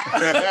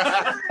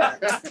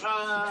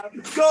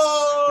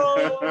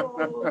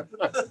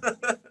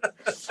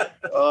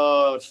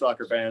 Oh,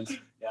 soccer fans.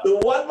 Yeah. The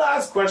one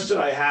last question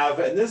I have,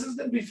 and this is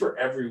going to be for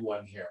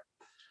everyone here.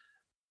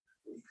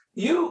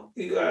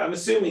 I'm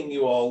assuming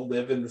you all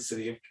live in the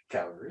city of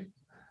Calgary,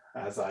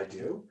 as I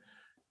do.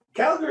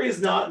 Calgary is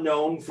not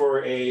known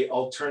for a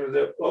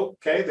alternative.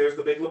 Okay, there's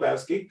the Big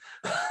Lebowski.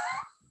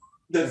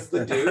 That's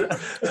the dude.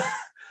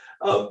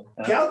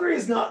 Calgary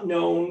is not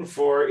known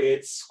for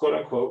its quote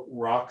unquote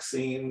rock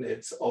scene,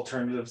 its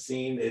alternative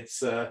scene.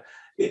 It's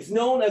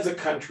known as a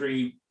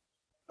country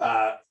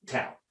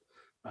town,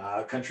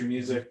 country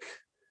music.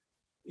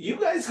 You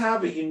guys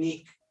have a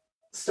unique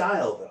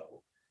style, though.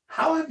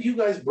 How have you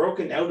guys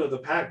broken out of the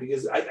pack?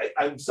 Because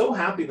I'm so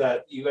happy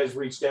that you guys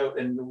reached out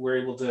and were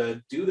able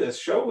to do this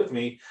show with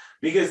me,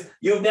 because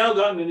you've now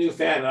gotten a new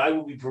fan, and I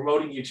will be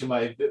promoting you to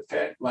my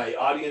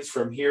audience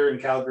from here in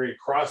Calgary,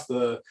 across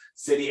the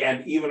city,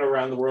 and even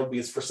around the world,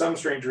 because for some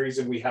strange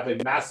reason, we have a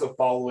massive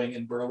following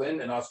in Berlin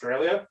in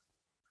Australia.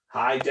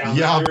 Hi, down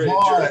there.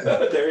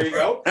 There you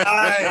go.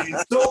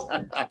 Hi. So,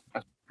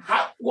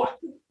 what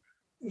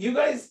you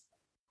guys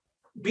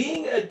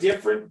being a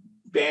different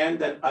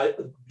band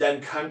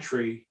than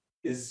country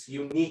is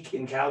unique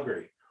in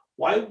Calgary.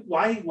 Why?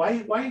 I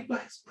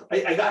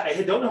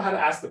don't know how to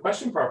ask the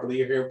question properly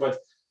here, but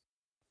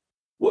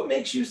what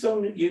makes you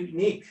so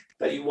unique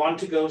that you want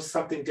to go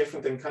something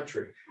different than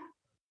country?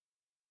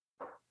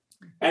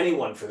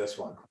 Anyone for this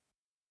one?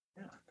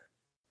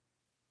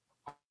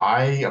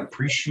 I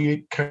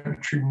appreciate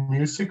country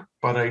music,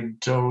 but I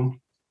don't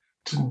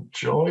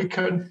enjoy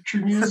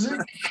country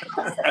music.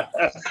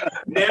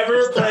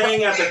 Never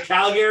playing at the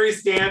Calgary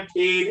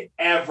Stampede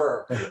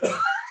ever.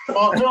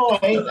 No,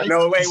 wait,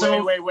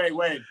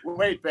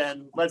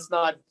 Ben. Let's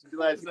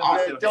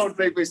don't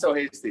make me so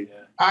hasty.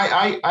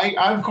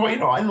 I'm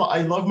quite,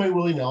 I love my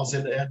Willie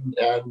Nelson, and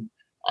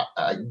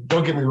I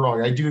don't get me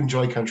wrong, I do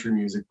enjoy country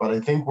music, but I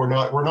think we're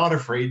not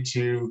afraid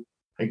to,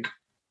 like,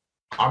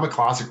 I'm a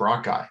classic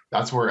rock guy.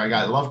 That's where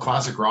I love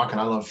classic rock and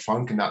I love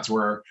funk, and that's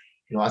where,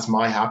 that's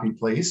my happy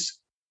place.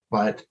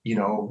 But,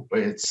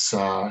 it's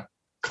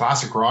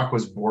classic rock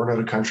was born out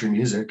of country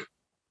music.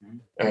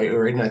 Right?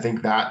 And I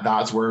think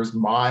that's where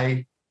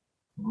any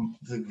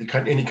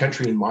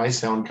country in my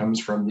sound comes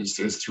from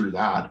is through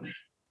that.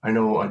 I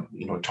know,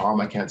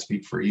 Tom, I can't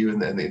speak for you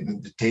and then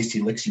the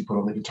tasty licks you put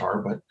on the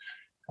guitar, but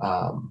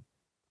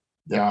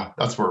yeah,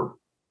 that's where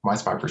my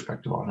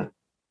perspective on it.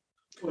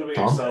 What about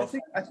Tom? yourself?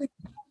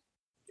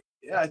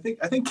 I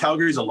think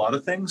Calgary's a lot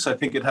of things. I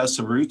think it has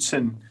some roots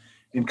in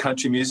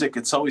country music.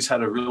 It's always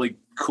had a really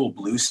cool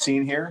blues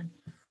scene here.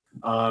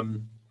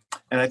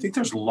 And I think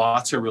there's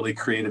lots of really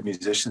creative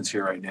musicians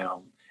here right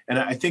now. And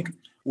I think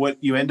what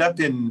you end up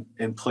in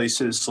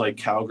places like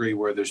Calgary,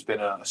 where there's been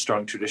a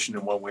strong tradition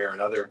in one way or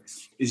another,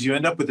 is you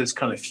end up with this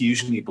kind of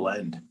fusion-y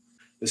blend,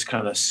 this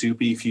kind of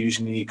soupy,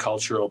 fusion-y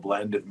cultural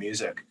blend of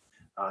music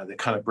that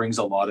kind of brings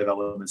a lot of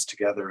elements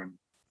together. And,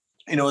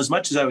 as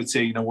much as I would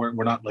say,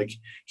 we're not like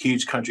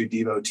huge country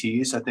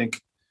devotees, I think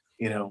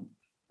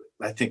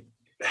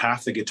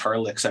half the guitar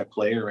licks I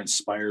play are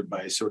inspired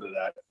by sort of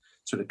that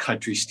sort of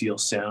country steel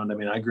sound. I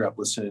mean, I grew up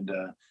listening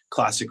to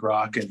classic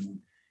rock and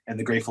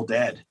the Grateful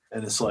Dead,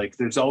 and it's like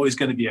there's always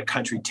going to be a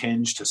country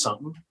tinge to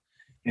something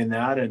in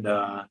that,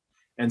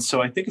 and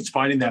so I think it's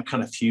finding that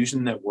kind of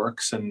fusion that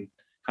works and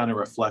kind of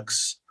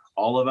reflects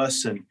all of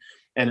us.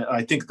 And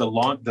I think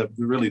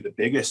really the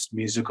biggest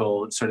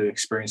musical sort of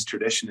experience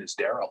tradition is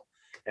Daryl,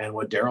 and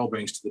what Daryl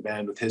brings to the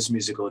band with his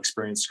musical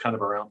experience, kind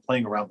of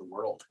playing around the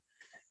world,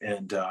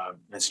 and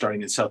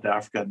starting in South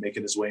Africa and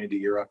making his way into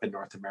Europe and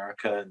North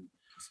America, and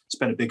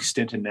spent a big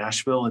stint in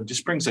Nashville, and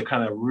just brings a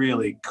kind of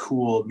really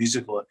cool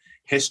musical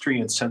history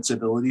and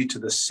sensibility to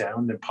the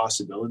sound and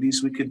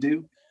possibilities we could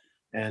do,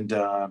 and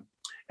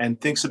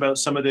thinks about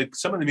some of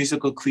the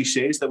musical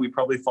cliches that we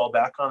probably fall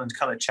back on, and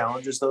kind of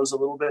challenges those a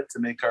little bit to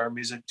make our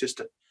music just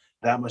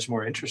that much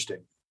more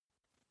interesting.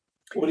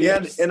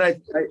 And I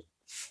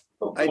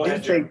do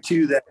think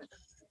too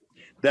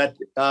that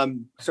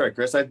sorry,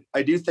 Chris,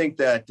 I do think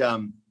that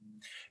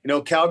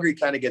Calgary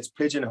kind of gets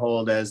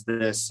pigeonholed as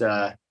this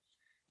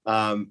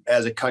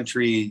as a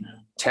country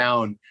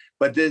town,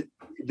 but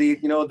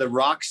the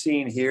rock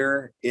scene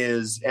here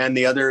is, and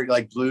the other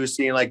like blues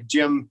scene, like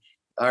Jim,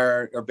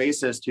 our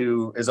bassist,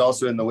 who is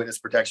also in the witness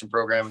protection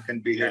program,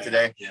 couldn't be here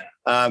today.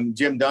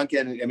 Jim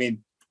Duncan, I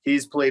mean,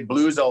 he's played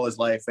blues all his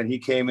life, and he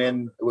came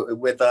in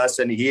with us,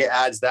 and he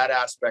adds that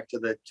aspect to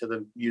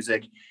the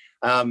music.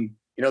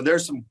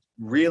 There's some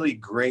really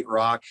great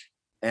rock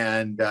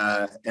and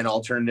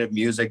alternative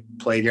music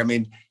played here. I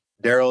mean,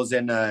 Daryl's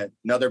in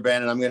another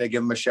band, and I'm going to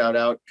give him a shout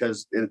out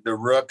because the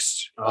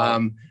Rooks,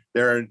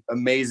 they're an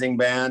amazing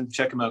band.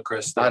 Check them out,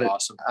 Chris. They're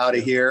awesome. Out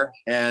of here.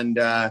 And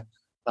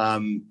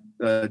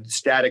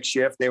Static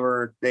Shift,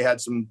 they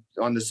had some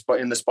in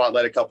the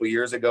spotlight a couple of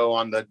years ago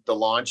on the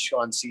launch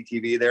on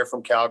CTV. They're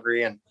from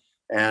Calgary, and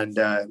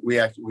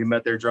we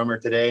met their drummer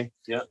today.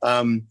 Yeah.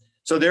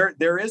 So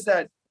there is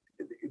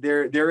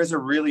a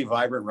really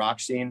vibrant rock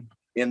scene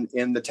in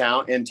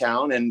town,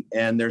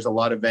 and there's a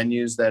lot of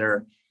venues that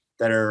are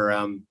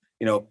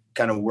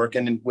kind of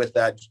working with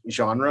that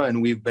genre,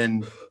 and we've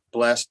been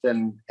blessed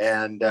and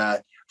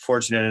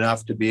fortunate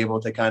enough to be able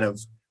to kind of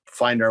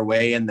find our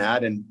way in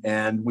that,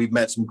 and we've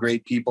met some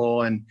great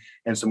people and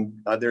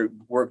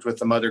worked with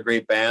some other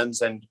great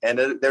bands, and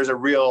there's a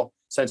real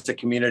sense of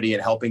community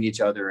and helping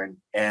each other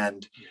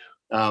and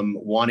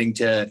wanting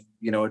to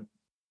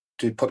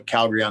put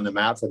Calgary on the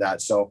map for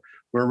that. So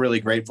we're really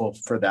grateful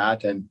for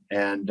that, and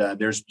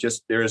there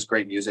is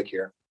great music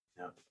here.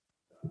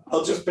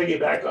 I'll just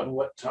piggyback on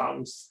what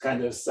Tom's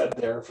kind of said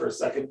there for a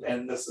second,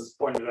 and this is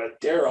pointed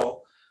at Daryl.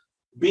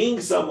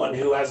 Being someone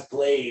who has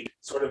played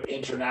sort of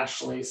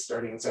internationally,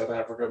 starting in South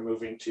Africa,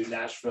 moving to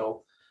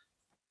Nashville,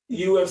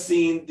 you have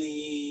seen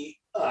the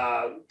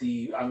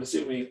I'm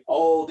assuming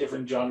all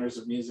different genres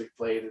of music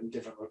played in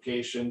different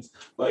locations,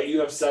 but you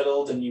have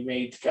settled and you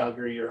made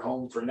Calgary your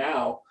home for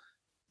now.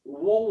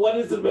 Well, what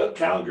is it about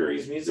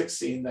Calgary's music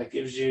scene that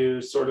gives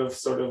you sort of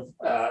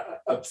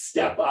a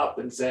step up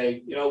and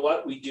say, you know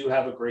what, we do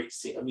have a great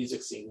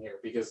music scene here?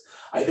 Because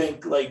I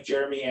think, like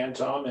Jeremy and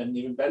Tom and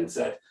even Ben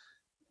said,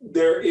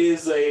 there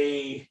is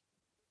a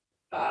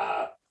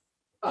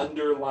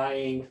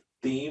underlying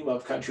theme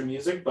of country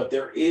music, but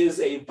there is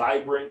a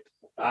vibrant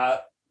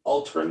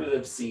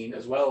alternative scene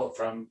as well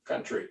from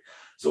country.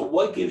 So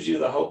what gives you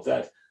the hope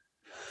that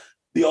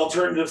the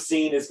alternative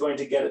scene is going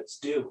to get its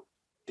due?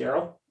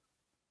 Daryl?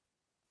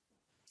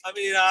 I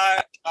mean,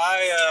 I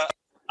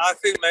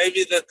think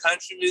maybe the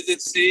country music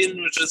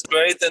scene, which is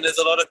great, and there's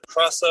a lot of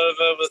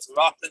crossover with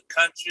rock and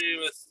country,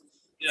 with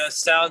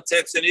sound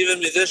techs and even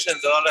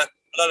musicians. A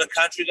lot of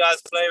country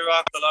guys play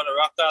rock, a lot of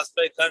rock guys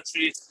play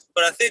country.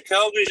 But I think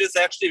Calgary is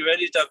actually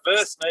really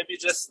diverse. Maybe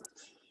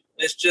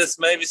it's just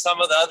maybe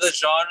some of the other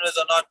genres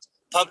are not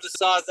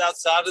publicized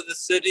outside of the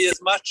city as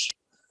much.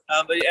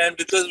 And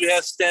because we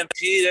have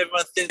Stampede,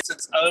 everyone thinks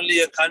it's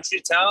only a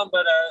country town,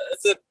 but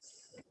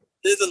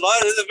there's a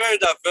very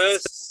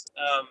diverse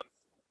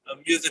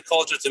music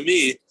culture to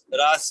me that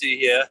I see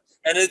here,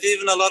 and there's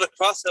even a lot of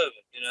crossover.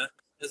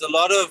 There's a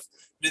lot of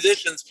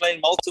musicians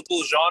playing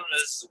multiple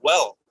genres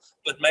well,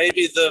 but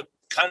maybe the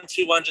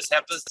country one just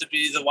happens to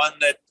be the one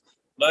that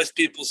most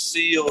people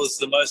see or is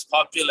the most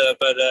popular.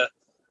 But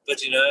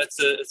it's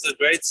a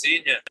great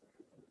scene here,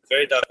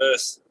 very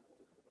diverse.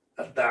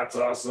 That's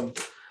awesome.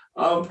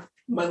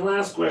 My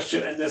last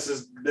question, and this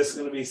is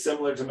going to be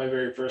similar to my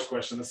very first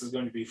question. This is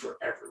going to be for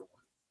everyone.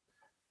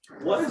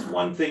 What is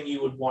one thing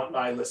you would want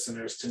my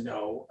listeners to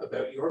know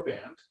about your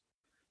band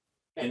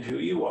and who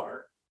you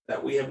are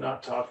that we have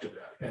not talked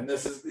about? And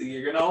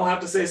you're going to all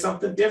have to say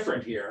something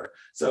different here,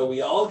 so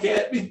we all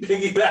can't be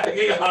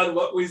piggybacking on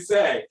what we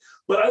say.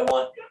 But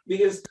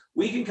because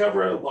we can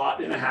cover a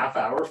lot in a half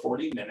hour,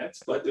 40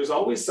 minutes, but there's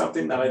always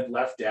something that I've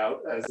left out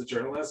as a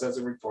journalist, as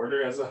a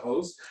reporter, as a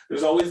host.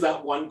 There's always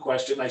that one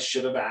question I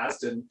should have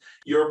asked, and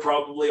you're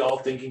probably all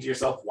thinking to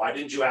yourself, why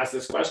didn't you ask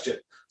this question?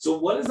 So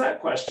what is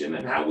that question,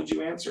 and how would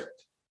you answer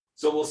it?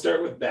 So we'll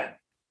start with Ben.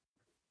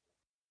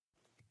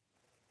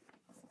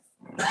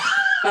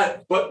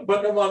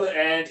 Put him on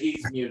and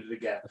he's muted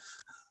again.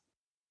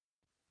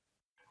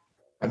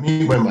 I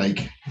mean, my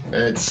mic.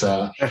 It's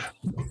I.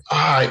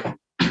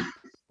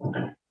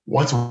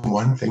 What's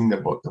one thing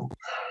that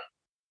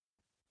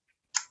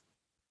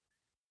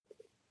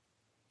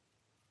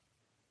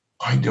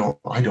I don't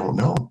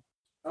know.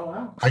 Oh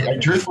wow! I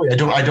truthfully, I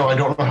don't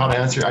know how to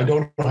answer. I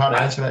don't know how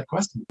to answer that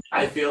question.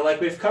 I feel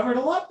like we've covered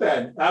a lot,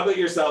 Ben. How about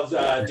yourselves,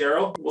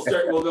 Daryl?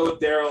 We'll go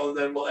with Daryl, and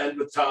then we'll end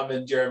with Tom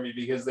and Jeremy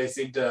because they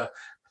seem to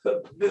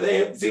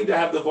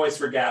have the voice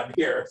for Gab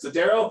here. So,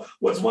 Daryl,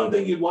 what's one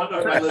thing you'd want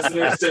my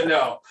listeners to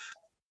know?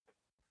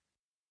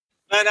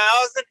 And I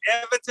was an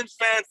Everton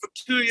fan for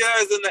 2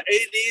 years in the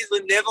 80s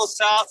when Neville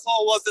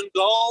Southall was in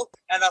goal,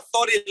 and I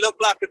thought he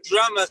looked like a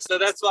drummer, so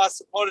that's why I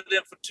supported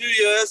him for 2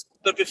 years.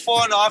 But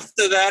before and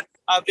after that,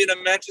 I've been a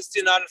Manchester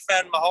United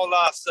fan my whole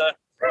life, so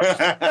I'm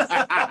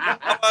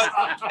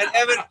an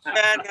Everton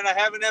fan, and I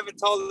haven't ever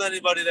told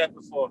anybody that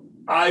before.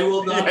 I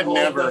will not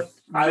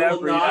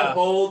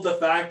hold the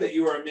fact that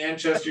you are a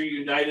Manchester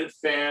United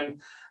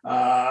fan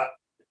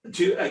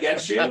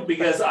against you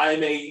because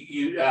I'm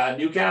a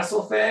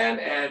Newcastle fan,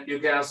 and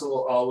Newcastle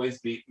will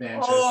always beat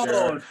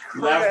Manchester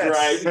left,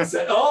 right, and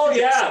oh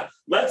yeah,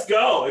 let's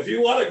go. If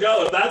you want to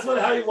go, if that's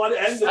how you want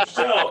to end the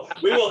show,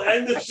 we will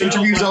end the show.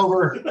 Interview's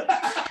over.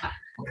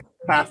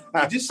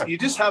 You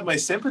just have my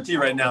sympathy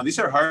right now. These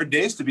are hard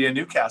days to be a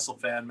Newcastle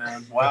fan,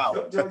 man.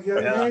 Wow.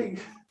 Yeah.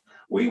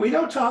 We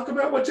don't talk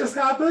about what just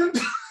happened.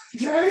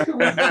 Okay,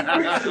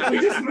 we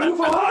just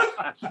move on.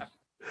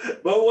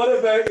 But what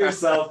about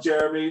yourself,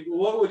 Jeremy?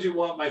 What would you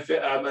want my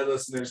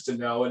listeners to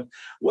know? And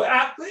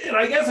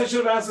I guess I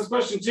should have asked this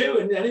question too,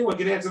 and anyone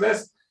can answer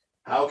this.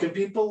 How can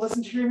people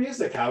listen to your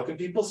music? How can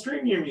people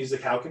stream your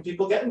music? How can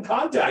people get in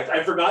contact?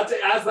 I forgot to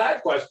ask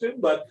that question,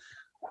 but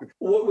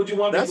what would you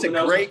want people to know?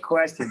 That's a great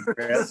question,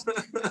 Chris.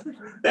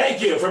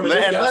 Thank you. From a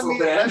Newcastle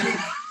fan.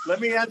 Let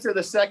me answer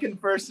the second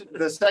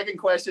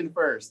question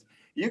first.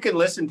 You can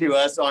listen to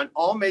us on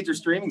all major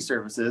streaming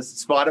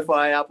services: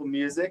 Spotify, Apple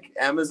Music,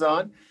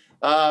 Amazon.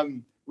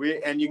 You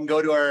can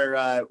go to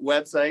our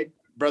website,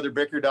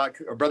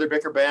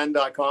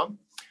 brotherbickerband.com,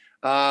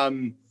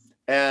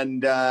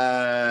 and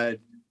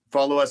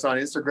follow us on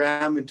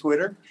Instagram and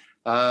Twitter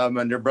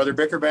under Brother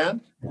Bicker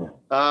Band.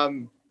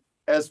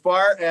 As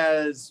far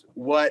as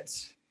what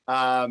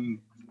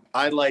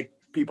I'd like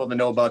people to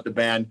know about the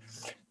band,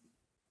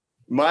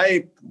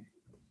 my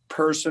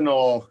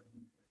personal,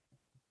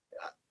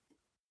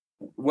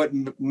 what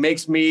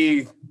makes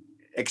me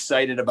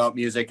excited about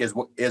music is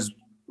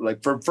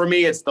like for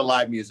me, it's the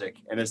live music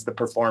and it's the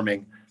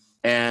performing.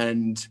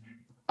 And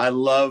I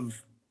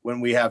love when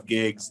we have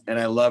gigs, and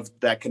I love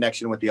that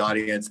connection with the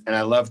audience, and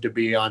I love to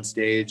be on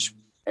stage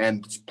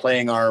and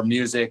playing our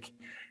music.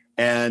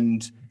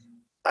 And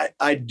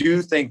I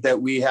do think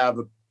that we have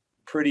a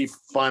pretty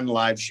fun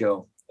live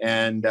show.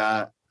 And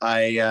if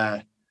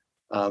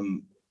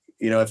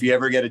you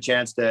ever get a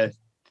chance to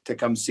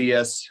come see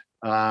us,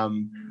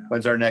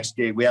 when's our next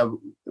gig? We have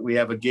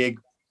a gig.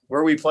 Where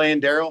are we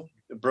playing, Daryl?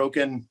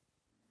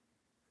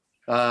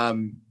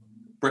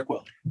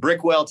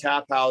 Brickwell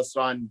Tap House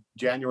on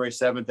January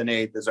 7th and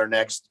 8th is our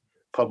next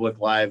public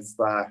live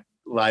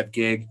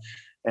gig.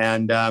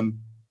 And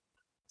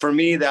for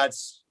me, I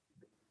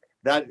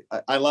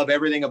love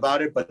everything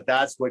about it, but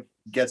that's what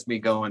gets me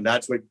going.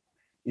 That's what,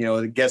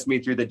 it gets me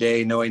through the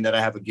day, knowing that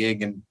I have a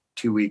gig in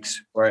 2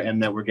 weeks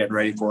and that we're getting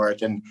ready for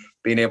it and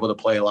being able to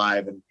play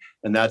live.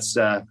 And that's,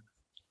 at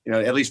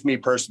least me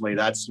personally,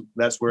 that's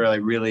where I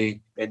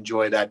really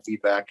enjoy that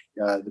feedback,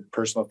 the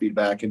personal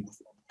feedback and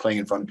playing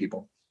in front of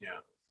people. Yeah.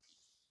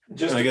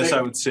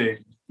 I would say.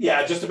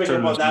 Yeah, just to pick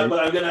up on that,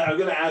 but I'm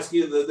gonna ask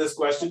you this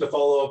question to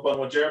follow up on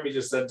what Jeremy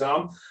just said,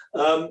 Tom.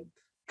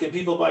 Can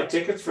people buy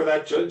tickets for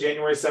that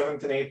January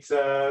 7th and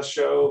 8th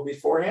show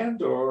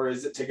beforehand, or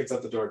is it tickets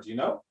at the door? Do you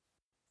know?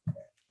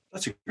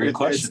 That's a great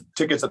question.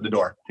 Tickets at the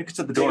door. Tickets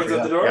at the door.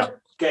 Yeah.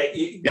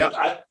 Okay.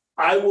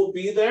 I will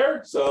be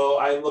there, so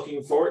I'm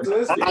looking forward to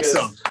this because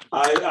awesome.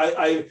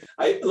 I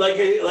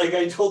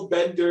told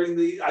Ben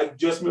I've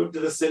just moved to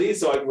the city,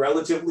 so I'm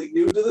relatively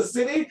new to the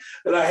city,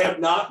 and I have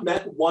not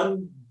met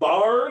one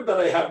bar that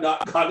I have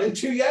not gone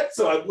into yet.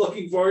 So I'm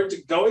looking forward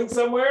to going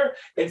somewhere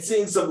and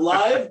seeing some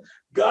live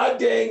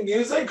goddamn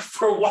music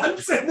for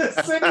once in the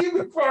city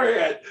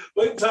beforehand.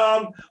 But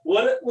Tom,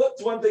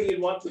 what's one thing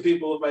you'd want the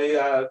people of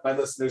my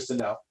listeners to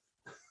know?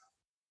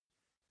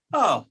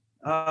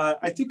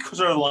 I think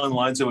sort of along the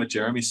lines of what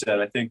Jeremy said.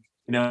 I think,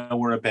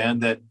 we're a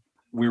band that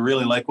we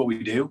really like what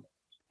we do,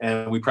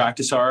 and we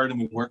practice hard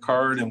and we work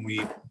hard and we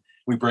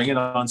bring it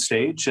on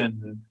stage,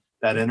 and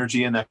that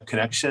energy and that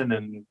connection.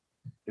 And,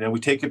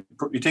 we take it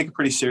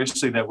pretty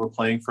seriously that we're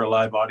playing for a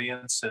live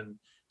audience, and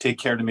take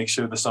care to make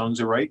sure the songs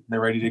are right and they're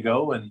ready to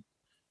go, and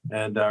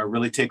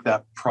really take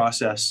that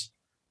process,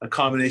 a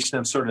combination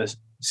of sort of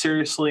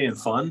seriously and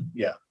fun.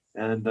 Yeah.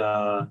 And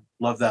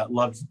love that.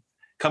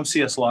 Come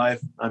see us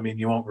live. I mean,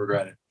 you won't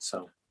regret it.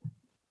 So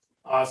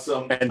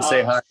awesome. And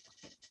say hi.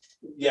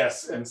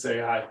 Yes, and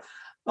say hi.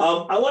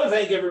 I want to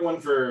thank everyone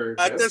for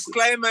A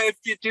disclaimer: if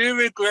you do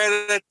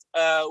regret it,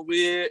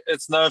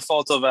 it's no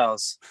fault of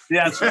ours.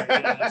 Yeah, that's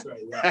right.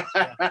 Yeah.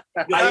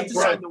 You'll have to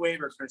sign the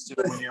waiver,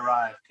 Christopher, when you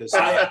arrive, because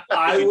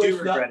if you do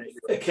regret it.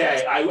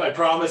 Okay, I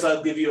promise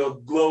I'll give you a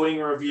glowing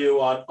review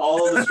on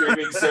all of the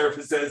streaming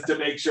services to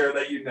make sure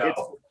that you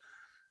know.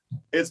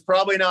 It's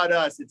probably not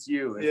us, it's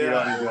you. If you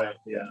don't enjoy it.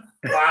 Yeah.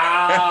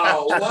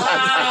 Wow.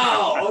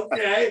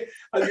 Okay.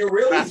 You're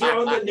really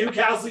throwing the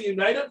Newcastle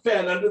United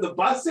fan under the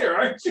bus here,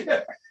 aren't you?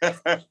 Okay.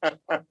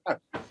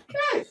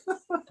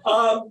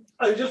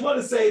 I just want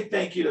to say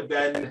thank you to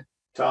Ben,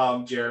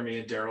 Tom, Jeremy,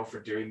 and Daryl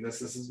for doing this.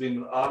 This has been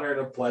an honor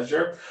and a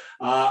pleasure.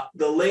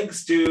 The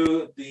links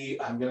to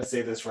I'm going to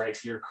say this right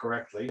here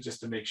correctly, just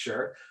to make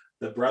sure,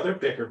 the Brother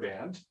Bicker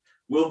Band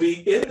will be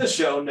in the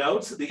show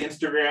notes. The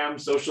Instagram,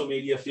 social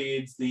media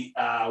feeds, the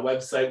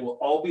website will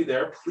all be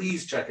there.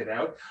 Please check it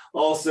out.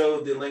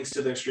 Also, the links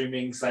to their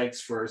streaming sites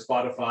for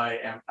Spotify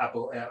and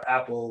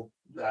Apple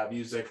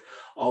Music,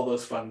 all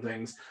those fun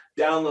things.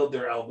 Download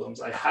their albums.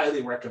 I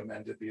highly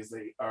recommend it because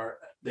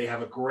they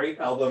have a great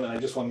album, and I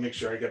just want to make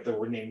sure I get the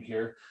name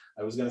here.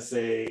 I was going to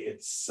say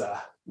it's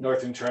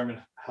Northern Charm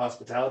and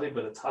Hospitality,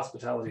 but it's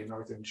Hospitality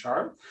Northern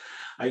Charm.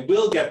 I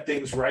will get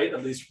things right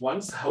at least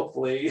once,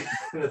 hopefully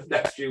in the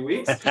next few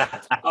weeks.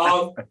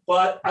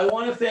 But I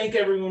want to thank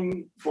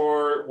everyone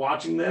for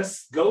watching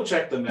this. Go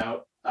check them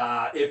out.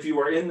 If you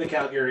are in the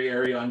Calgary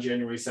area on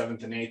January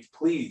 7th and 8th,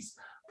 please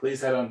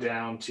head on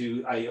down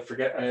to,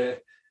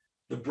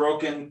 the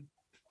Broken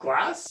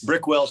Glass?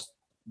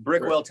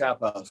 Brickwell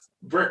Tap House.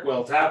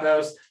 Brickwell Tap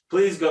House.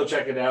 Please go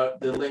check it out.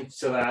 The link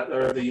to that,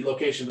 or the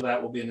location to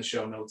that, will be in the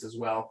show notes as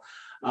well.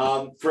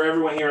 For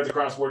everyone here at the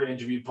Cross Border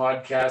Interview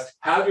Podcast,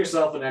 have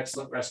yourself an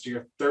excellent rest of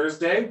your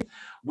Thursday.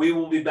 We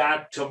will be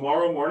back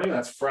tomorrow morning,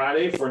 that's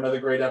Friday, for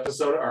another great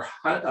episode. Our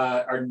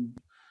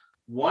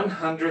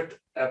 100th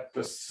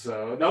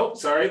episode. No,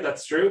 sorry,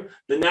 that's true.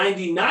 The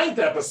 99th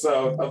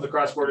episode of the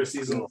Cross Border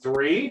Season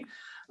 3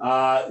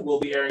 will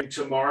be airing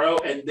tomorrow.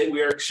 And then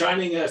we are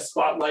shining a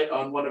spotlight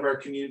on one of our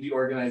community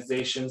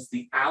organizations,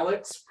 the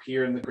Alex,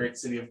 here in the great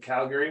city of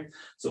Calgary.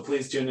 So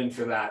please tune in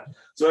for that.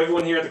 So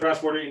everyone here at the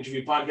Cross Border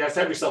Interview Podcast,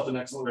 have yourself an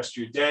excellent rest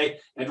of your day.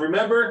 And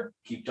remember,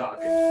 keep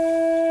talking.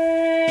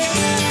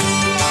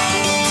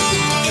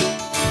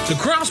 The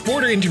Cross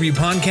Border Interview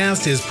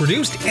Podcast is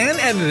produced and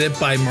edited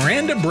by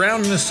Miranda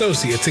Brown and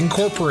Associates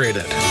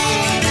Incorporated.